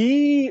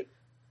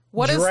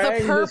what is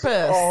the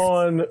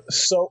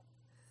purpose?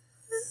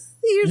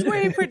 He was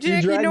waiting for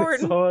Jackie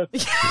Norton.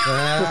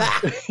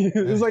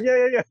 He's like,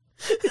 yeah.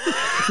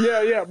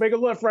 Yeah, make a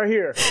left right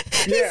here.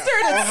 He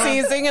started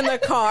seizing in the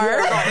car.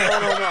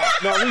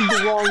 No, this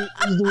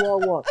is the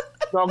wrong one.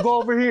 No, go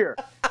over here.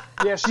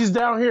 Yeah, she's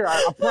down here.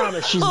 I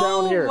promise she's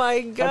down here. Oh, my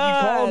God. Have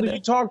you called? Did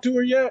you talk to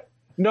her yet?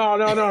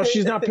 No.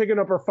 She's not picking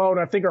up her phone.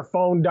 I think her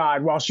phone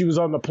died while she was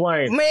on the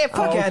plane. Man,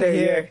 fuck out of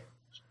here.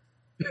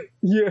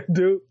 Yeah,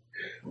 dude.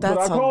 But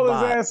I called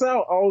his ass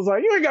out. I was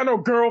like, you ain't got no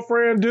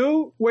girlfriend,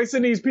 dude.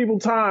 Wasting these people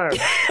time.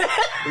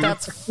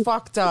 That's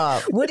fucked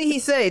up. What did he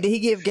say? Did he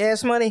give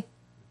gas money?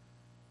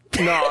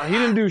 No, he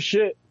didn't do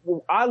shit.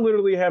 I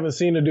literally haven't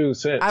seen a dude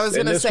since. I was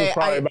going to say,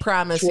 I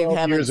promise you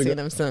haven't seen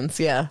him since.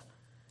 Yeah.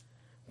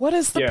 What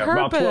is the purpose?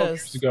 About 12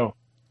 years ago.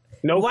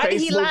 No Why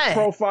did he lie?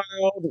 Profile.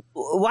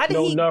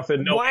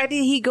 Nothing. No. Why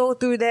did he go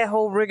through that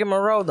whole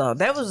rigmarole though?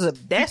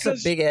 That's a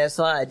big ass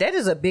lie. That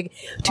is a big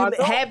to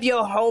have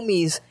your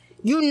homies.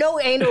 You know,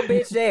 ain't no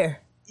bitch there.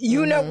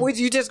 You know,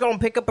 you just gonna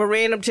pick up a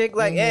random chick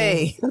like,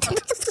 hey.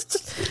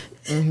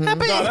 No,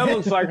 that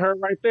looks like her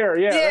right there.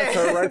 Yeah, that's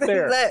her right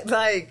there.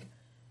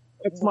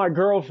 That's my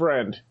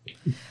girlfriend.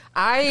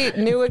 I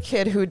knew a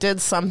kid who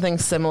did something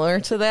similar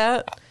to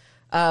that.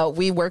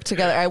 We worked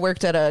together. I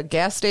worked at a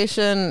gas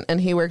station, and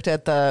he worked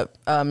at the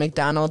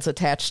McDonald's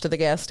attached to the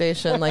gas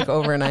station, like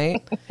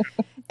overnight.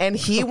 And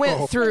he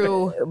went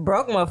through...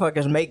 Broke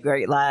motherfuckers make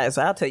great lies.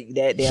 I'll tell you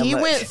that damn much. He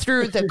went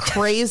through the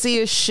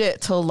craziest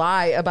shit to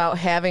lie about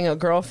having a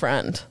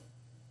girlfriend.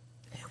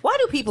 Why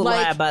do people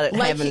lie about it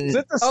having... Is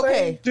it the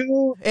same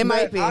dude? It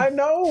might be. I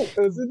know.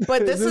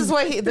 But this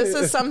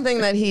is something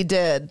that he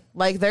did.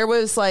 Like, there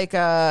was like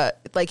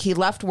he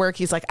left work.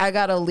 He's like, I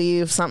gotta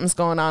leave. Something's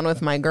going on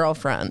with my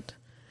girlfriend.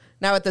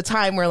 Now, at the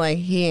time, we're like,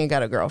 he ain't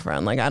got a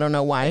girlfriend. Like, I don't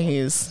know why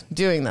he's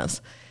doing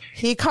this.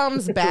 He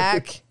comes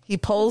back, he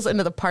pulls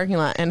into the parking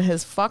lot, and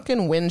his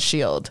fucking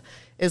windshield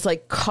is,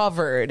 like,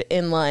 covered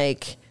in,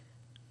 like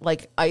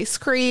ice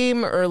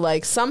cream or,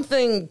 like,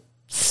 something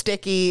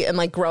sticky and,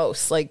 like,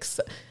 gross. Like,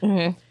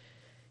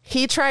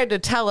 he tried to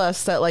tell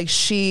us that, like,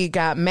 she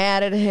got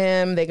mad at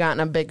him. They got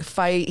in a big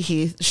fight.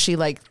 She,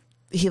 like,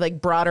 he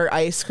like brought her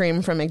ice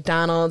cream from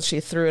McDonald's. She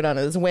threw it on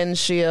his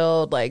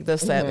windshield, like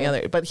this, that, and the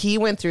other. But he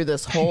went through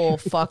this whole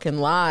fucking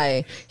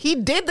lie. He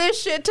did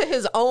this shit to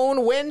his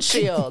own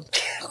windshield.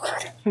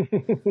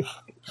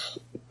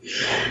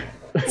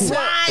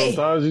 Why?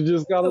 Sometimes you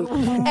just gotta.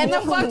 And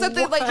the fucked up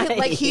thing,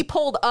 like he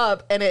pulled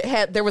up and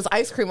there was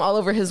ice cream all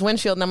over his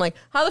windshield, and I'm like,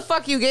 how the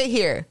fuck you get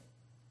here?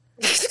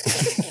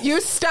 You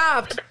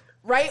stopped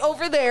right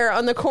over there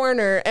on the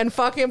corner and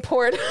fucking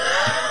poured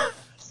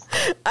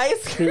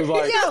ice cream.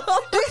 Like, Yo,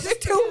 this is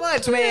too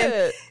much,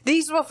 man.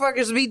 These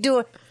motherfuckers be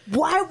doing.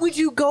 Why would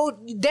you go?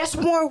 That's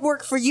more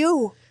work for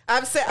you.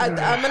 I'm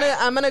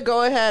gonna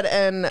go ahead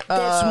and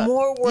that's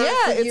more work.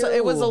 Yeah, for you.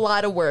 it was a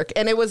lot of work,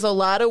 and it was a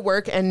lot of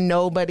work, and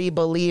nobody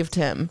believed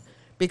him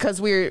because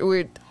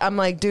I'm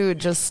like, dude,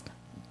 just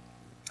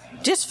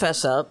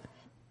fess up.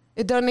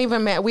 It doesn't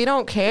even matter. We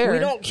don't care. We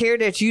don't care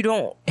that you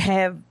don't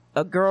have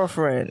a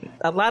girlfriend.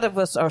 A lot of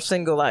us are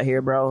single out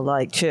here, bro.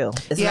 Like, chill.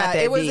 It's not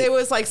that deep. It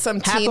was like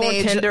some Hop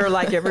teenage on Tinder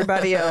like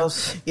everybody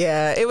else.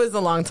 Yeah, it was a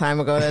long time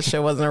ago. That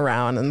shit wasn't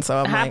around, and so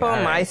I'm hop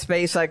on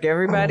MySpace like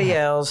everybody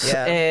else,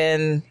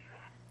 and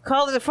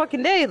call it a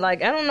fucking day.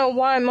 Like, I don't know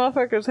why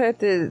motherfuckers had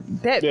to.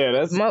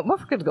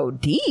 Motherfuckers go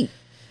deep.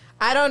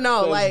 I don't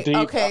know. That's like, deep.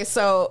 Okay,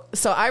 so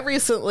I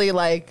recently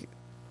like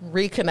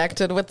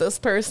reconnected with this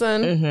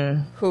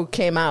person who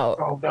came out.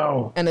 Oh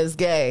no, and is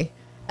gay.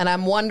 And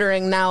I'm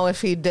wondering now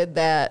if he did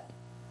that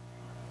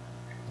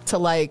to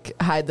like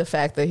hide the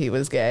fact that he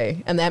was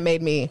gay. And that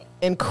made me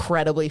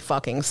incredibly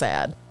fucking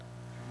sad.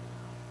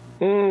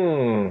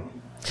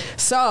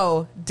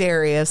 So,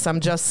 Darius,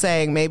 I'm just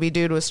saying, maybe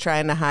dude was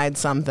trying to hide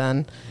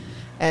something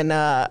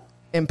and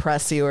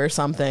impress you or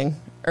something.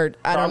 Or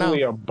I don't know.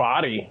 Probably a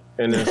body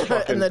in his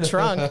fucking in the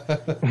trunk.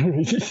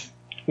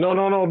 No,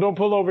 don't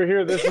pull over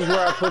here. This is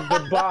where I put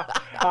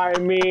the I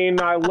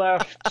mean, I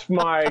left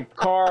my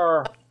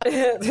car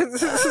keys.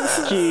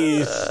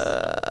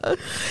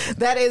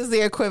 That is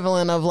the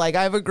equivalent of like,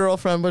 I have a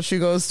girlfriend, but she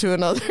goes to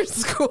another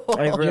school.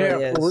 It really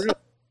is. For real.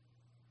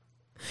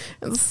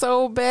 It's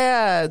so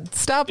bad.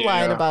 Stop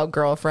lying about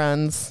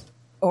girlfriends.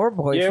 Or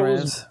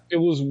boyfriends. Yeah,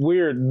 it was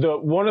weird.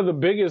 One of the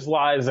biggest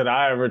lies that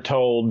I ever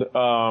told,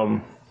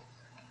 when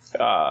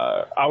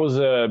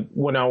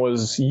I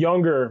was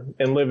younger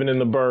and living in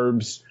the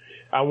burbs,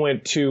 I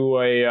went to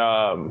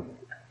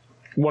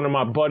one of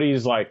my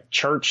buddies' like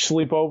church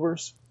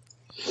sleepovers.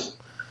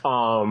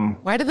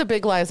 Why do the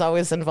big lies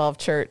always involve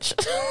church?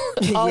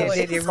 Yeah,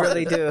 they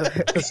really do.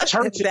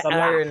 Church is the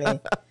irony.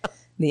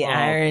 The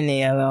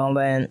irony of all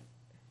that.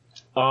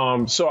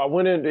 So I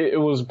went in. It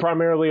was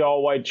primarily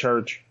all white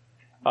church,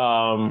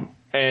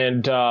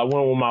 and I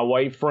went with my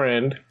white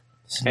friend.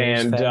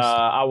 And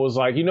I was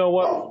like, you know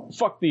what?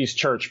 Fuck these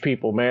church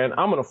people, man.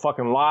 I'm gonna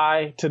fucking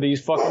lie to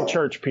these fucking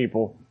church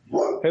people.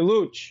 Hey,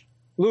 Looch.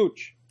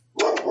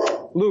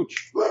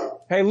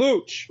 Hey,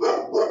 Looch.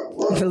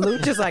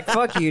 Luch is like,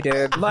 fuck you,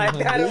 dude. Like,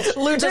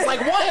 Luch is like,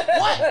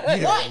 what?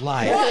 You don't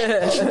lie.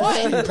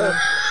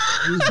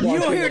 You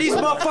don't hear these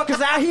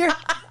motherfuckers out here?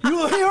 You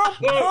don't hear them?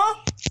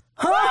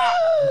 Huh?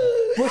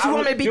 What, you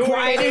want me to be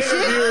quiet and shit?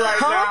 Right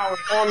now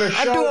on the I'm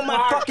show doing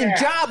my fucking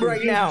job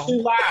right You're now.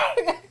 Too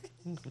loud.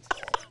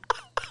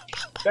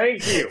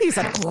 Thank you. He's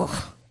like,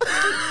 oh.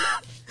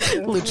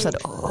 Luch said,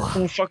 oh.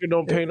 You fucking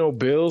don't pay no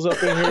bills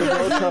up in here,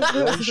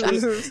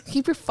 bro.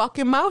 Keep your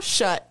fucking mouth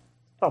shut.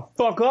 The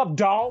fuck up,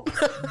 dog.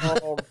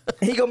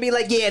 He gonna be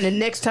like, yeah, and the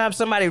next time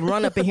somebody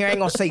run up in here, I ain't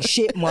gonna say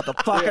shit,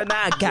 motherfucker.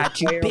 Now I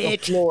got you,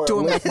 bitch.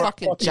 Doing my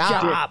fucking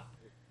job.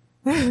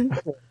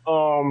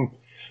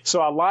 So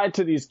I lied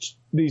to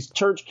these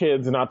church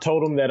kids, and I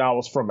told them that I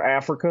was from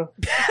Africa.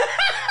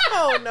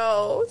 Oh,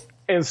 no.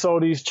 And so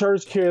these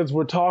church kids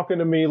were talking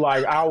to me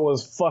like I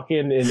was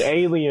fucking an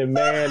alien,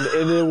 man.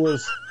 And it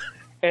was,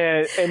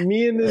 and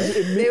me and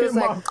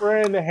my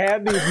friend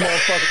had these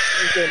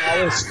motherfuckers thinking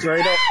I was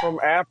straight up from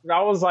Africa.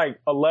 I was like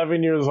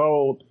 11 years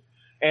old,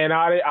 and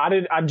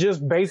I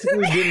just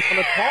basically didn't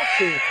want to talk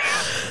to them.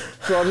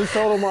 So I just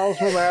told them I was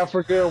from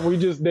Africa,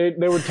 and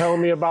they were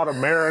telling me about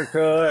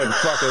America and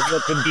fucking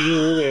what to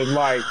do, and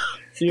like,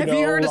 Have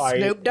you heard of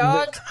Snoop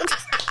Dogg?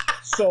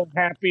 So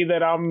happy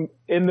that I'm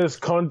in this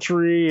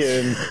country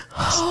and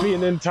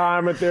spending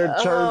time at their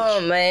church.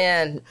 Oh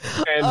man!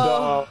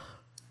 And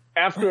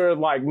after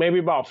like maybe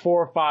about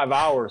 4 or 5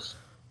 hours,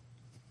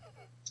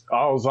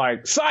 I was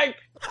like, "Psych!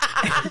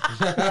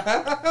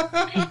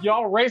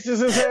 Y'all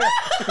racist as hell."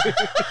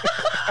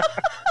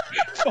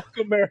 Fuck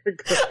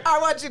America. I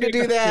want you to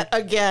do that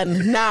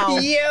again now.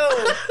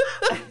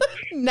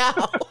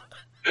 Now.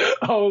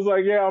 I was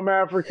like, yeah, I'm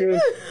African.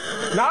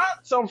 Not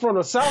some from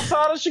the south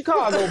side of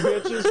Chicago,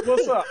 bitches.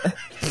 What's up?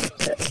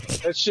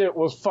 That shit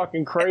was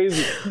fucking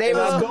crazy. They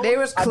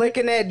was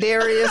clicking at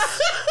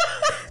Darius.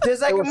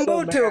 Just like a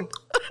Mobutu.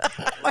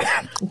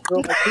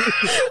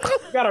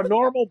 Got a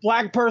normal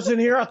black person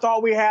here. I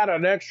thought we had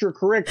an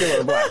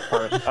extracurricular black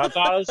person. I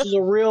thought this is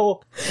a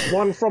real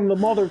one from the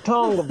mother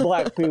tongue of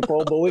black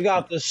people, but we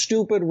got this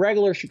stupid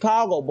regular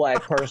Chicago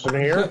black person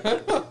here.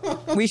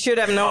 We should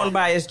have known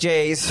by his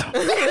J's.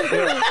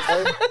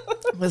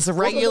 This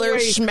regular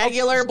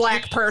schmegular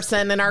black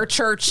person in our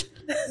church.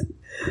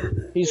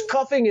 He's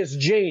cuffing his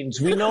jeans.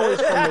 We know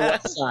he's from the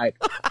west side.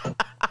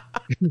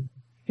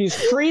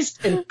 He's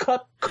creased and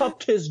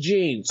cupped his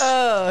jeans.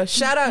 Oh,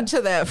 shout out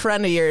to that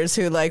friend of yours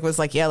who was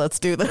like, yeah, let's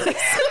do this.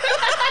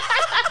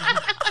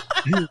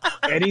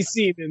 Eddie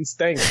Siemens,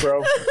 thanks,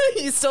 bro.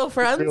 You still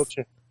friends?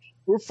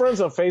 We're friends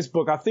on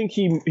Facebook. I think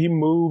he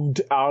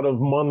moved out of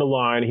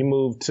Mundelein. He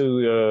moved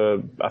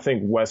to I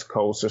think West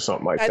Coast or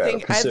something like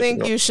that. I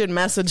think you should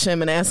message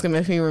him and ask him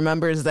if he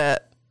remembers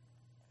that.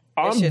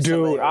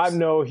 Dude, I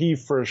know he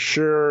for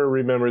sure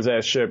remembers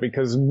that shit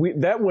because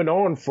that went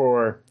on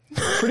for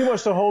pretty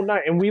much the whole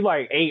night, and we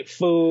ate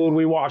food,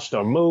 we watched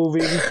a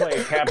movie, we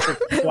played capture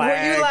flag.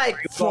 Were you like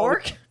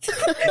fork?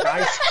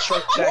 Nice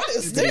church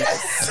activity.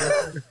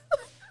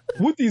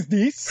 What is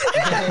this?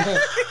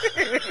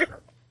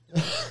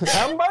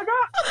 Hamburger?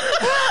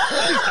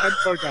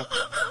 Hamburger.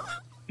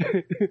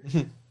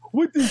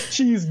 What is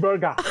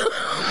cheeseburger?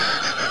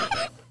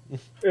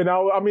 And I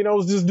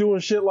was just doing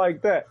shit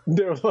like that.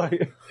 They were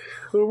like,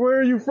 where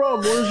are you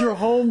from? Where's your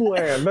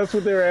homeland? That's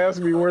what they were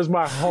asking me. Where's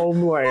my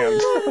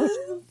homeland?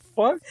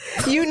 What?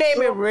 You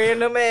name it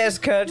random ass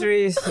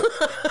countries.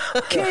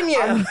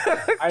 Kenya.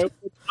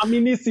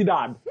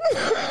 Aminicidad.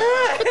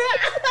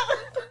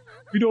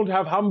 We don't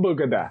have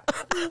hamburger there.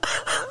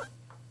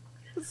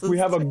 We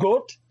have a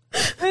goat,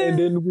 and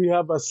then we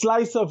have a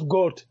slice of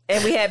goat.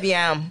 And we have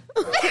yam.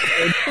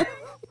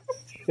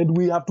 And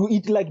we have to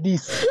eat like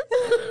this.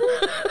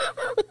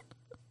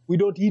 We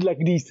don't eat like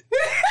this.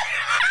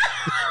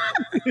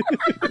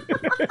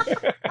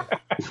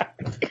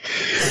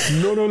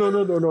 No.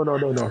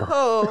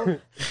 Oh.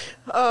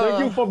 Thank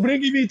you for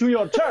bringing me to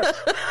your church.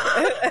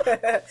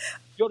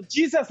 Your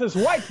Jesus is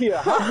white here,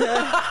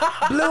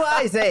 huh? Blue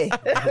eyes, eh?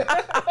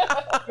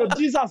 Your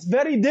Jesus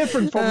very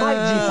different from my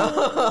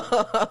Jesus.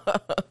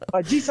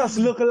 My Jesus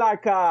look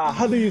like,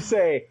 how do you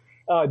say,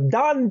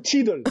 Don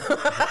Cheadle.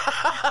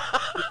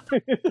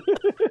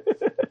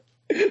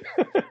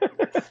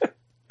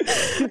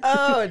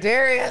 Oh,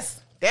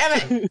 Darius.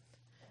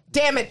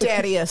 Damn it,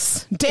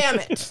 Darius. Damn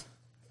it.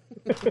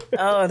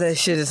 Oh, that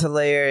shit is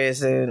hilarious,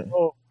 dude.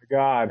 Oh, my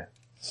God.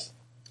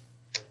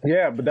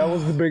 Yeah, but that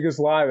was the biggest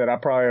lie that I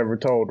probably ever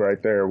told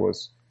right there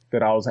was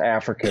that I was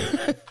African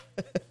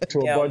to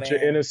a bunch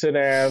of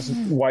innocent-ass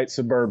white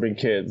suburban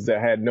kids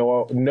that had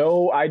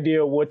no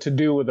idea what to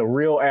do with a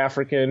real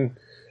African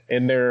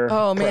in their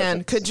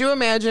presence. Could you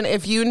imagine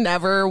if you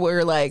never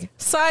were like,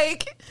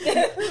 psych?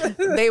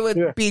 They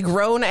would be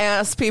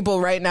grown-ass people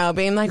right now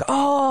being like,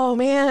 oh,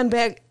 man,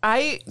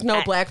 I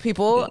know black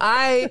people.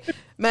 I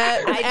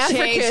met an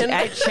African.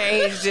 I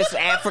changed this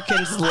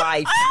African's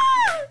life.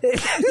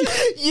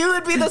 You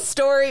would be the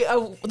story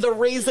of the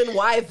reason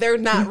why they're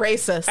not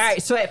racist. All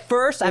right, so at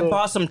first I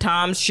bought some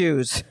Tom's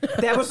shoes.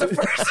 That was the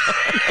first.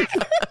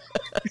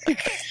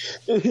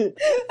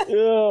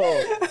 Yo,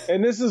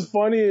 and this is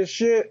funny as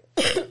shit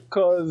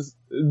because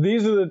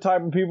these are the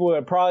type of people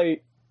that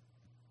probably,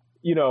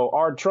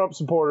 are Trump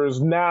supporters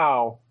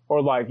now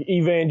or like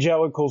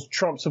evangelicals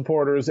Trump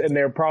supporters, and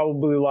they're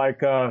probably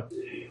like,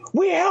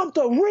 we helped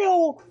a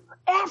real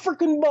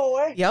African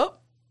boy. Yep.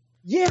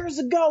 Years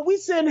ago, we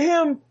sent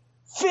him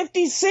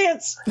 50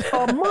 cents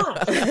a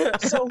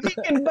month so he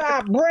can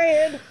buy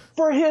bread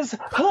for his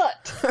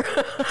hut.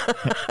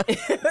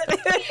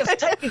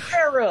 It's taken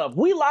care of.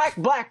 We like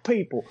black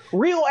people,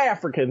 real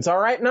Africans, all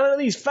right? None of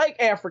these fake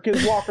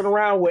Africans walking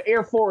around with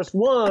Air Force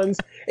Ones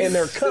and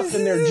they're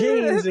cuffing their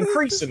jeans and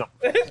creasing them.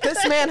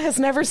 This man has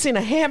never seen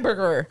a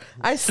hamburger.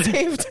 I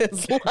saved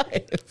his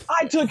life.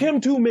 I took him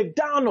to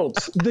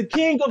McDonald's, the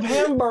king of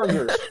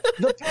hamburgers,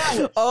 the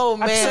palace. Oh,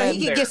 man. So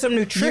he could get some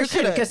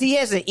nutrition because he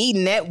hasn't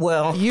eaten that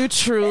well. You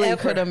truly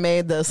could have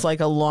made this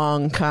like a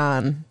long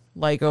con.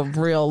 Like a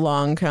real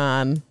long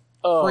con.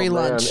 Oh, free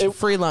man. lunch.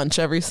 Free lunch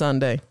every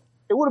Sunday.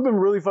 It would have been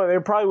really fun. They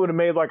probably would have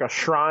made like a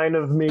shrine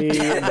of me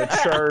in the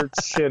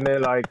church, and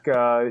then like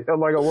a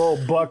little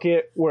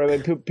bucket where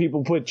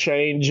people put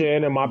change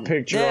in and my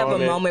picture They have on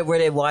a it. moment where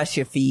they wash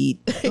your feet.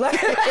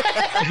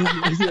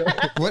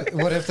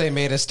 What if they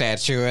made a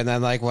statue and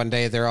then like one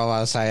day they're all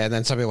outside and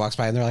then somebody walks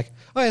by and they're like,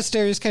 oh, it's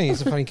Darius Kennedy.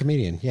 He's a funny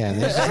comedian. Yeah. And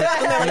they're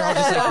all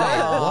just like, wait,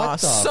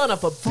 what the son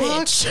of a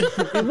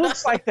bitch. It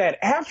looks like that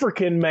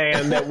African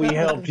man that we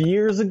helped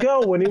years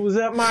ago when he was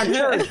at my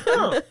church.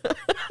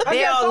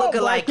 They all look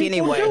alike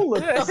anyway. Look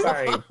the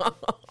same.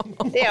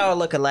 They all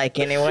look alike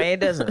anyway.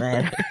 It doesn't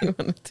matter. You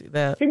want to do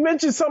that? He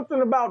mentioned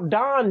something about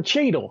Don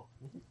Cheadle.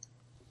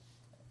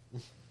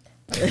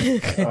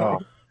 Oh.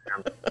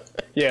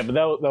 Yeah, but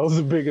that was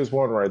the biggest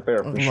one right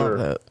there for sure.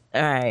 Love it.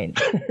 All right.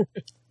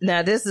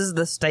 Now, this is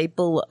the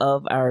staple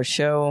of our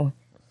show.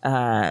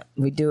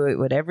 We do it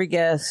with every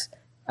guest.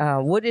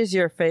 What is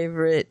your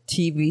favorite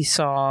TV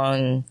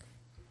song,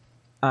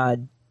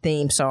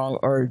 theme song,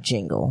 or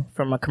jingle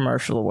from a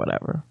commercial or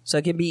whatever? So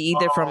it can be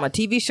either from a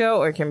TV show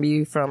or it can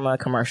be from a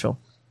commercial.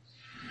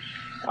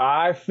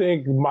 I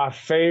think my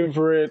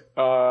favorite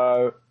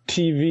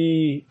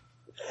TV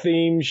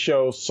theme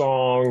show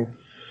song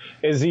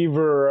is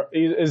either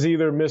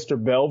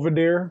Mr.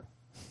 Belvedere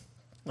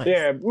Nice.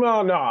 Yeah,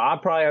 well, no, I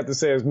probably have to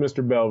say it's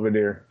Mr.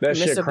 Belvedere. That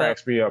shit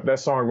cracks me up. That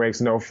song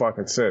makes no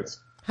fucking sense.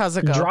 How's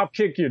it go? Drop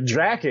kick your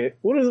jacket?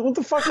 What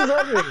the fuck does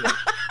that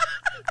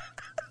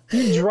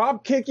mean? You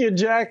drop kick your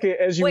jacket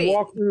as you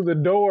walk through the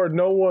door,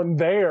 no one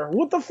there.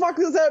 What the fuck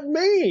does that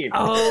mean?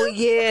 Oh,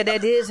 yeah,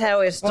 that is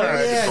how it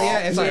starts.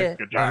 It's like,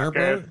 Your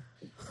jacket.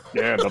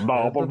 Yeah, the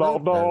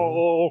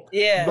ball.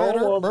 Yeah.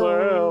 No one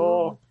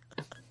there.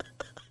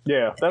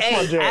 Yeah, that's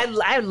my jam.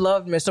 I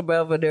loved Mr.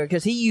 Belvedere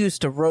because he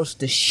used to roast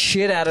the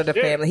shit out of the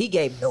family. He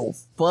gave no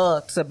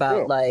fucks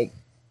about like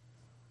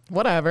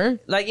whatever.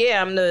 Like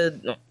I'm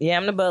the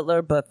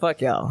butler, but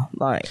fuck y'all.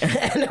 Like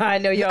I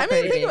know y'all. I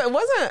mean, think of it. It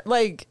wasn't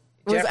like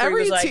was Jeffrey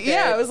every was like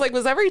it was like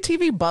was every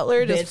TV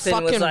butler just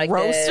Vincent was fucking like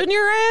roasting that.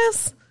 your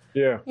ass?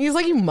 Yeah, he's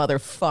like, you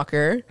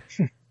motherfucker.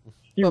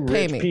 you But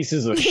pay rich me.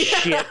 pieces of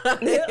shit,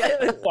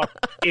 fuck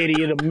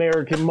idiot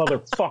American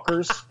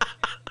motherfuckers.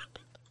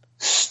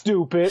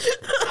 Stupid,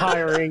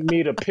 hiring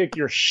me to pick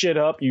your shit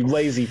up, you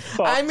lazy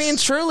fucks. I mean,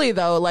 truly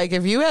though, like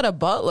if you had a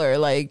butler,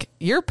 like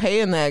you're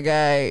paying that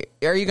guy.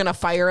 Are you gonna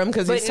fire him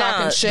because he's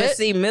talking shit? But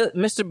see,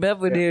 Mr.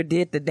 Belvedere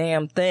did the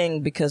damn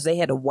thing because they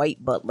had a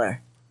white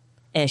butler,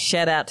 and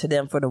shout out to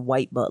them for the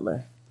white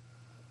butler.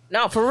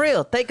 No, for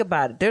real, think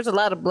about it. There's a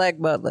lot of black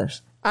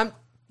butlers.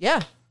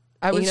 Yeah.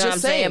 I was You know just what I'm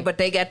saying, saying, but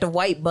they got the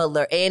white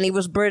butler, and he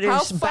was British.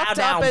 How Bow fucked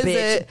down, up is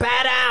bitch. it?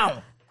 Bow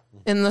down.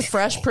 in the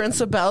Fresh Prince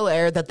of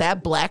Bel-Air,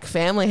 that black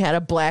family had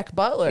a black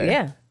butler.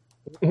 Yeah.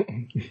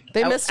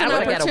 They missed an I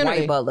would've opportunity. got a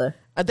white butler.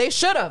 They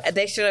should have.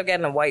 They should have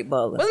gotten a white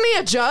butler. Wasn't he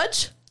a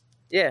judge?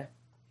 Yeah.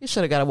 He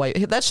should have got a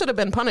white. That should have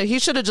been punished. He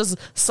should have just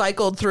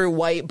cycled through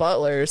white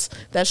butlers.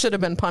 That should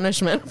have been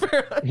punishment for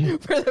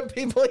the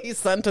people he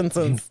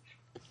sentences.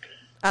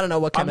 I don't know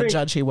what kind of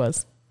judge he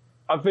was.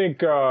 I think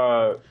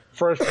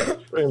Fresh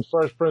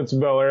Prince of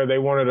Bel-Air, they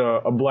wanted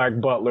a black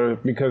butler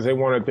because they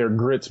wanted their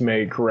grits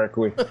made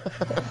correctly.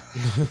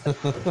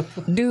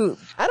 Dude,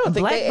 I don't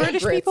think black they ate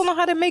British grits. people know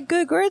how to make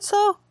good grits,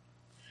 though?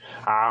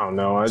 I don't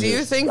know. Do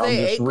you think I'm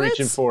they just ate reaching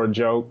grits? for a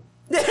joke.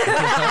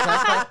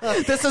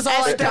 This is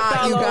all I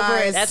got, you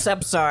guys.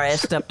 I'm sorry, I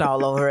stepped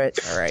all over it.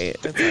 All right.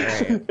 It's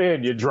all right.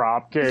 And you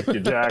drop kick your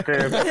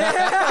jacket.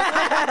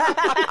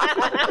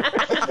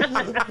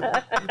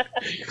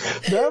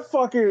 That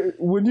fucking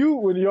when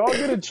y'all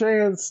get a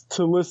chance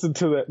to listen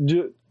to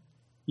that,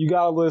 you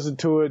gotta listen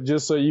to it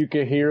just so you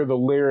can hear the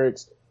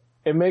lyrics.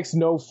 It makes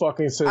no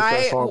fucking sense.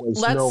 That song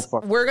makes no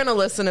fucking. We're gonna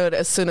listen to it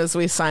as soon as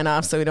we sign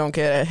off, so we don't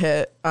get a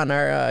hit on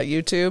our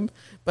YouTube.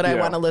 But I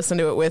want to listen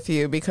to it with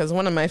you because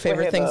one of my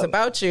favorite things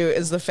about you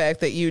is the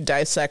fact that you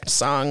dissect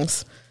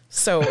songs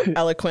so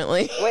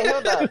eloquently. Wait,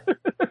 hold up.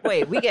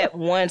 Wait, we got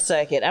 1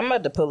 second. I'm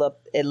about to pull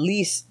up at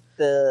least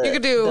the You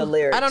could do. the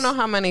lyrics. I don't know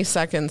how many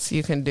seconds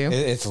you can do.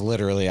 It's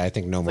literally, I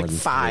think, no more than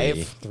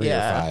 5. three or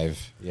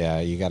 5. Yeah,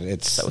 you got it.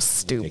 It's So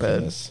stupid.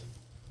 ridiculous.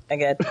 I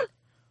got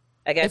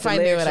If the I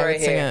knew lyrics it, I right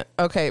would sing here. it.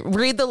 Okay,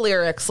 read the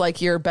lyrics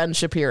like you're Ben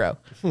Shapiro.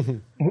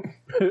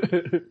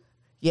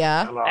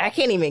 Yeah. I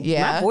can't even.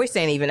 Yeah. My voice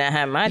ain't even that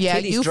high. My Yeah,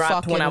 titties you dropped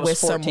fucking when I was with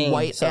 14. some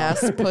white so.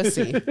 ass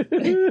pussy.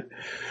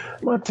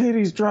 My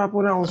titties dropped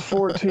when I was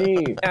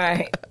 14. All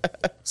right.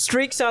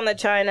 Streaks on the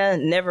china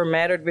never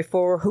mattered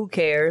before. Who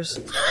cares?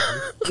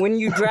 When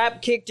you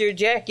drop kicked your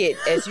jacket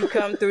as you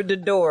come through the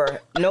door,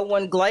 no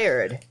one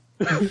glared.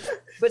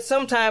 But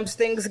sometimes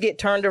things get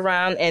turned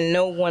around and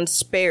no one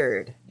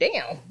spared.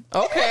 Damn.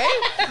 Okay.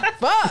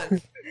 Fuck.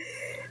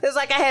 It's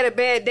like I had a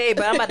bad day,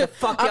 but I'm about to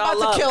fuck I'm y'all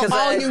about up. to kill 'cause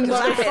all I- you 'cause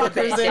I had a bad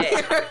motherfuckers in day.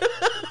 here.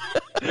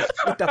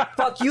 What the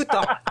fuck you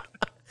thought?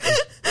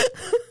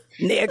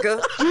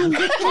 Nigga.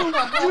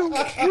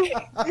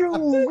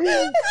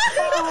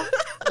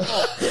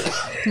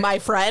 My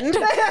friend.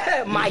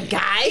 My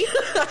guy.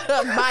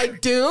 My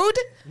dude.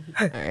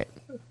 All right.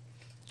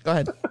 Go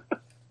ahead.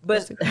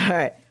 But all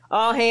right,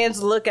 all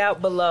hands look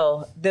out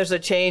below. There's a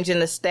change in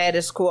the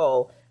status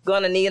quo.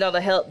 Gonna need all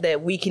the help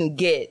that we can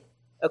get.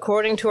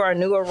 According to our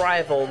new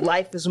arrival,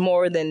 life is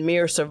more than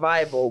mere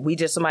survival. We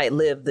just might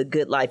live the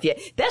good life. Yeah,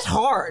 that's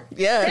hard.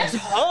 Yeah. That's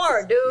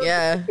hard, dude.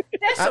 Yeah.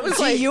 That's I some was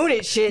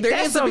G-Unit shit. there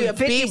That's needs to some be a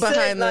 50 beat Cent,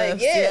 behind like,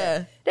 this.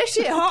 Yeah. That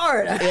shit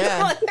hard.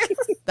 Yeah.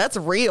 That's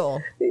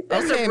real.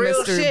 That's okay, some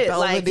real Mr. shit.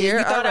 Like, Belvedere.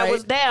 you thought all I right.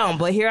 was down,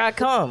 but here I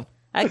come.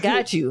 I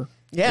got you.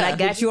 Yeah. And I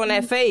got you on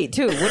that fade,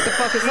 too. What the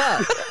fuck is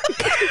up?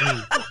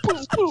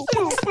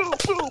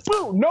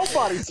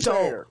 Nobody's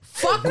scared.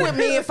 Fuck with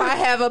me if I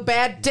have a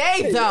bad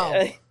day,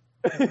 though.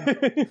 Is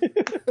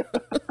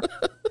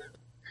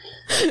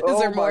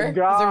there more? My Is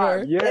God. there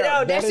more? Yeah,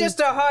 No, that's that just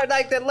a hard,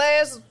 like the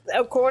last,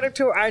 according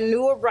to our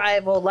new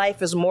arrival,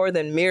 life is more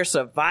than mere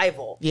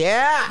survival.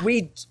 Yeah.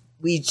 We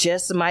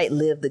just might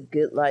live the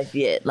good life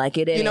yet. Like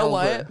it ain't You know over.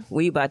 what?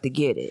 We about to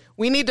get it.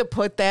 We need to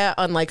put that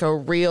on like a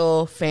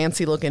real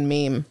fancy looking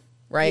meme,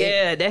 right?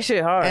 Yeah, that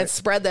shit hard. And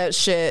spread that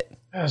shit.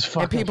 That's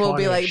fucking And people will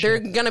be funny like, as there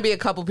are shit. going to be a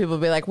couple people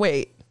be like,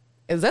 wait,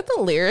 is that the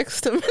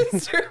lyrics to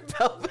Mr.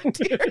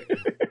 Belvedere?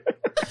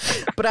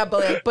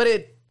 But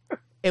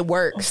it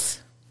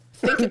works.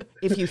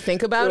 if you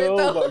think about it,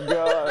 though. Oh my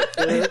god,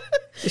 dude.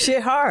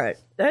 Shit hard.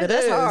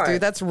 That's hard,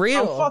 dude. That's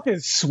real. I'm fucking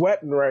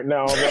sweating right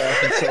now.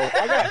 So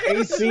I got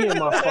AC in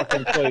my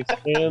fucking place,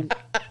 man.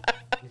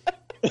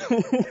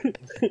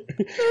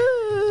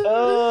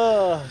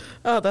 Oh,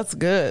 that's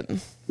good.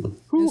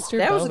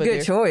 That was a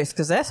good choice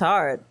because that's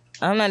hard.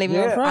 I'm not even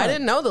in front. I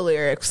didn't know the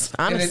lyrics,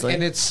 honestly.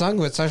 And it's sung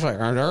with such like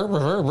I'm gonna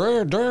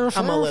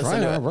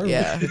listen to it.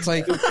 Yeah. It's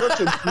like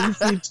Such a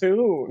goofy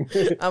tune.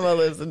 I'm gonna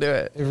listen to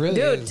it. it really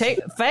Dude, is.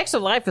 Facts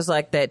of Life is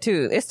like that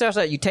too. It starts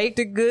out, you take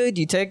the good,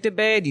 you take the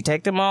bad, you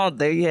take them all.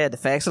 There you had the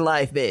facts of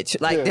life, bitch.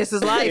 Like, this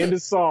is life. End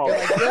of song.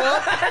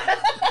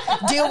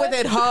 Deal with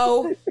it,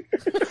 ho.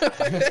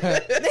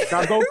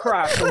 Now go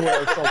cry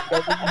somewhere. So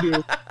that's what you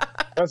do.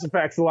 That's the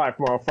facts of life,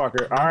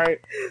 motherfucker. All right,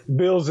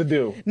 bills to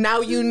do.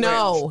 Now you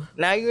know.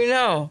 Now you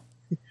know.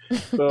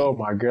 Oh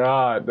my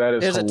god, that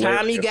is. There's hilarious. a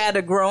time you got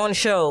to grow and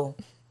show.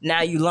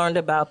 Now you learned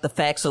about the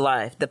facts of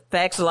life. The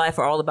facts of life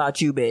are all about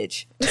you,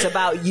 bitch. It's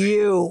about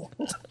you.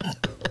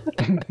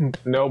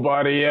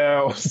 Nobody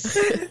else.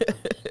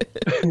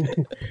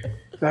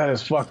 That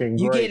is fucking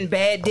great. You getting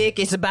bad dick,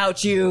 it's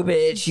about you,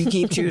 bitch. You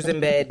keep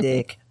choosing bad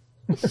dick.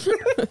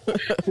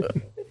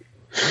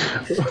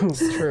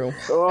 It's true.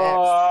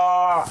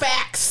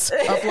 Facts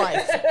of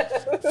life.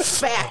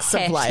 Facts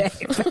of life.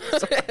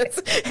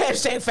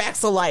 Hashtag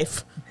facts of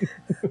life.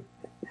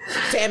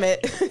 Damn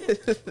it.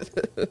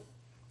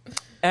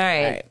 All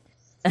right.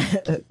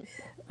 All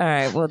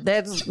right. Well,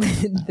 that's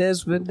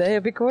been the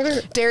Happy Corner.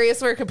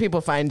 Darius, where can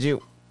people find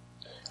you?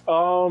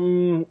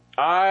 I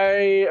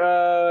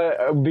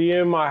be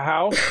in my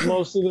house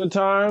most of the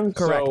time.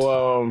 Correct.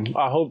 So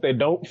I hope they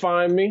don't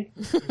find me.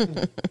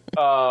 But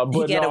no,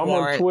 I'm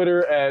on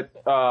Twitter at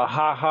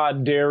haha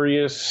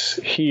Darius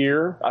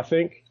here, I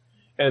think.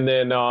 And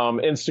then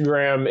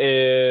Instagram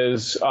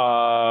is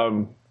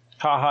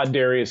haha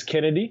Darius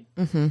Kennedy.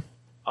 Mm-hmm.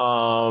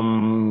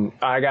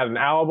 I got an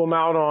album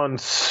out on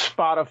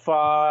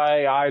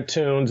Spotify,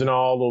 iTunes, and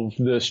all of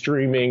the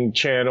streaming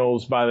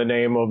channels by the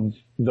name of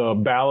The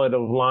Ballad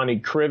of Lonnie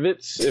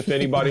Krivitz. If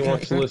anybody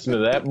wants to listen to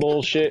that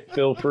bullshit,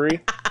 feel free.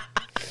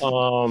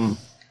 You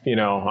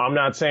know, I'm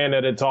not saying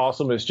that it's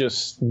awesome. It's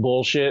just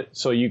bullshit.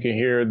 So you can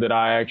hear that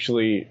I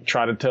actually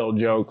try to tell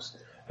jokes.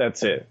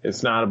 That's it.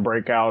 It's not a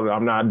breakout.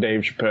 I'm not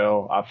Dave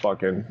Chappelle. I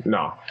fucking,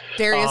 no.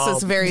 Darius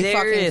is very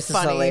Darius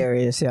fucking funny. Is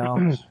hilarious,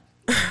 y'all.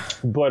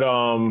 But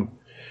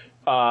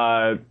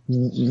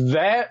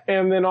that,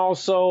 and then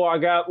also I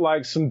got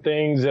like some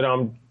things that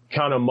I'm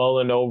kind of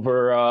mulling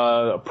over,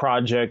 a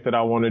project that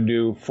I want to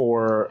do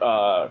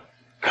for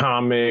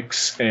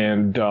comics,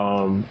 and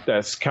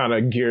that's kind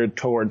of geared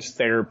towards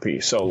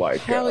therapy. So like,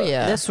 hell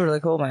yeah, that's really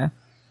cool, man.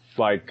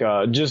 Like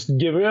just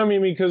giving, I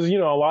mean, because you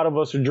know a lot of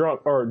us are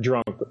drunk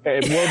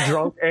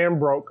and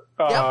broke.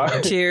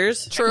 Yep.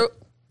 Cheers. True.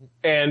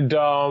 And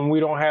we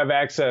don't have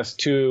access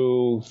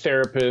to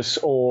therapists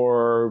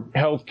or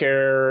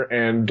healthcare.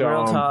 And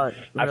I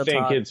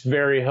think it's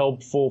very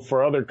helpful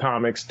for other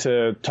comics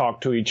to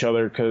talk to each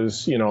other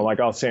because, you know,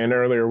 like I was saying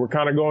earlier, we're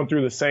kind of going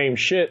through the same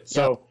shit.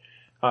 So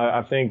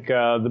I think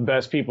the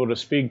best people to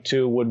speak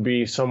to would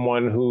be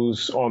someone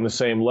who's on the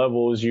same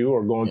level as you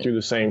or going through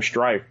the same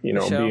strife, you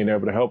know, being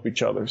able to help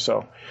each other.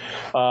 So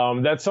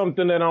that's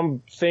something that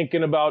I'm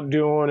thinking about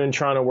doing and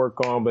trying to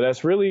work on. But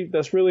that's really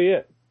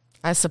it.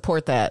 I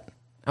support that.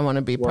 I want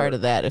to be part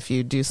of that if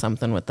you do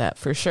something with that,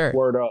 for sure.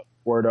 Word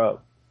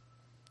up.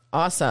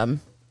 Awesome.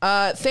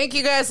 Thank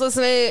you guys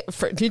listening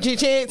for I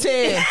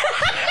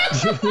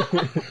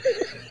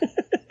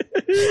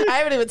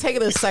haven't even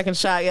taken a second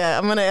shot yet.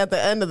 I'm going to at the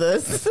end of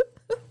this.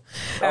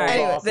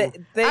 Anyway, awesome.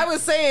 I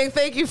was saying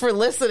thank you for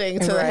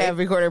listening to the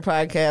Happy Corner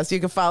podcast. You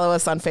can follow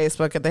us on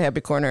Facebook at the Happy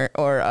Corner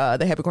or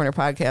the Happy Corner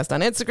podcast on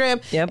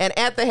Instagram and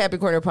at the Happy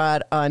Corner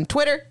pod on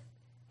Twitter.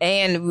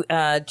 And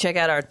check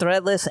out our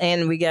Threadless,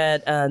 and we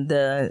got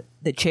the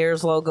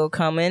Chairs logo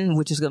coming,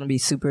 which is going to be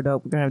super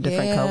dope. We're going to have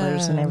different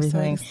colors and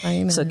everything.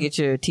 So get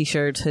your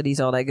T-shirts, hoodies,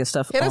 all that good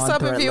stuff. Hit us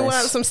up Threadless. If you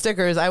want some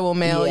stickers. I will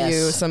mail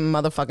you some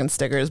motherfucking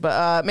stickers.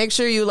 But make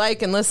sure you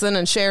like and listen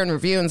and share and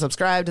review and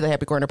subscribe to the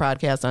Happy Corner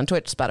podcast on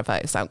Twitch,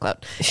 Spotify,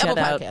 SoundCloud, Apple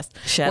Podcast,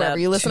 wherever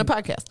you listen to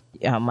podcasts.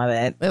 Yeah, my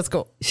bad. That's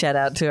cool. Shout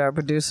out to our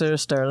producer,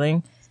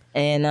 Sterling.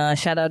 And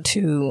shout out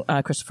to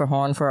Christopher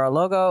Horn for our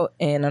logo.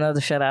 And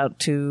another shout out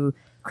to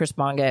Chris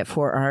Bongat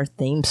for our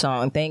theme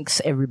song.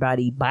 Thanks,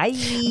 everybody. Bye.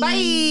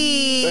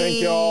 Bye.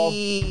 Thank y'all.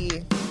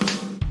 It's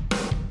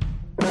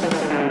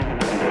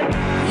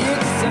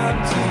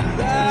time to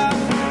laugh,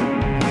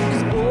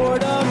 'cause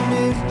boredom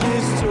is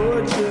just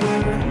torture.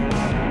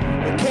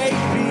 The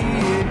KP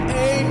and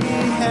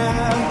Aimee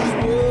have this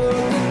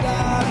world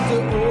to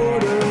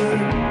order.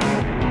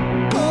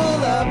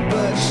 Pull up a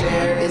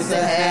chair, it's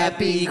a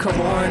happy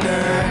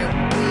corner.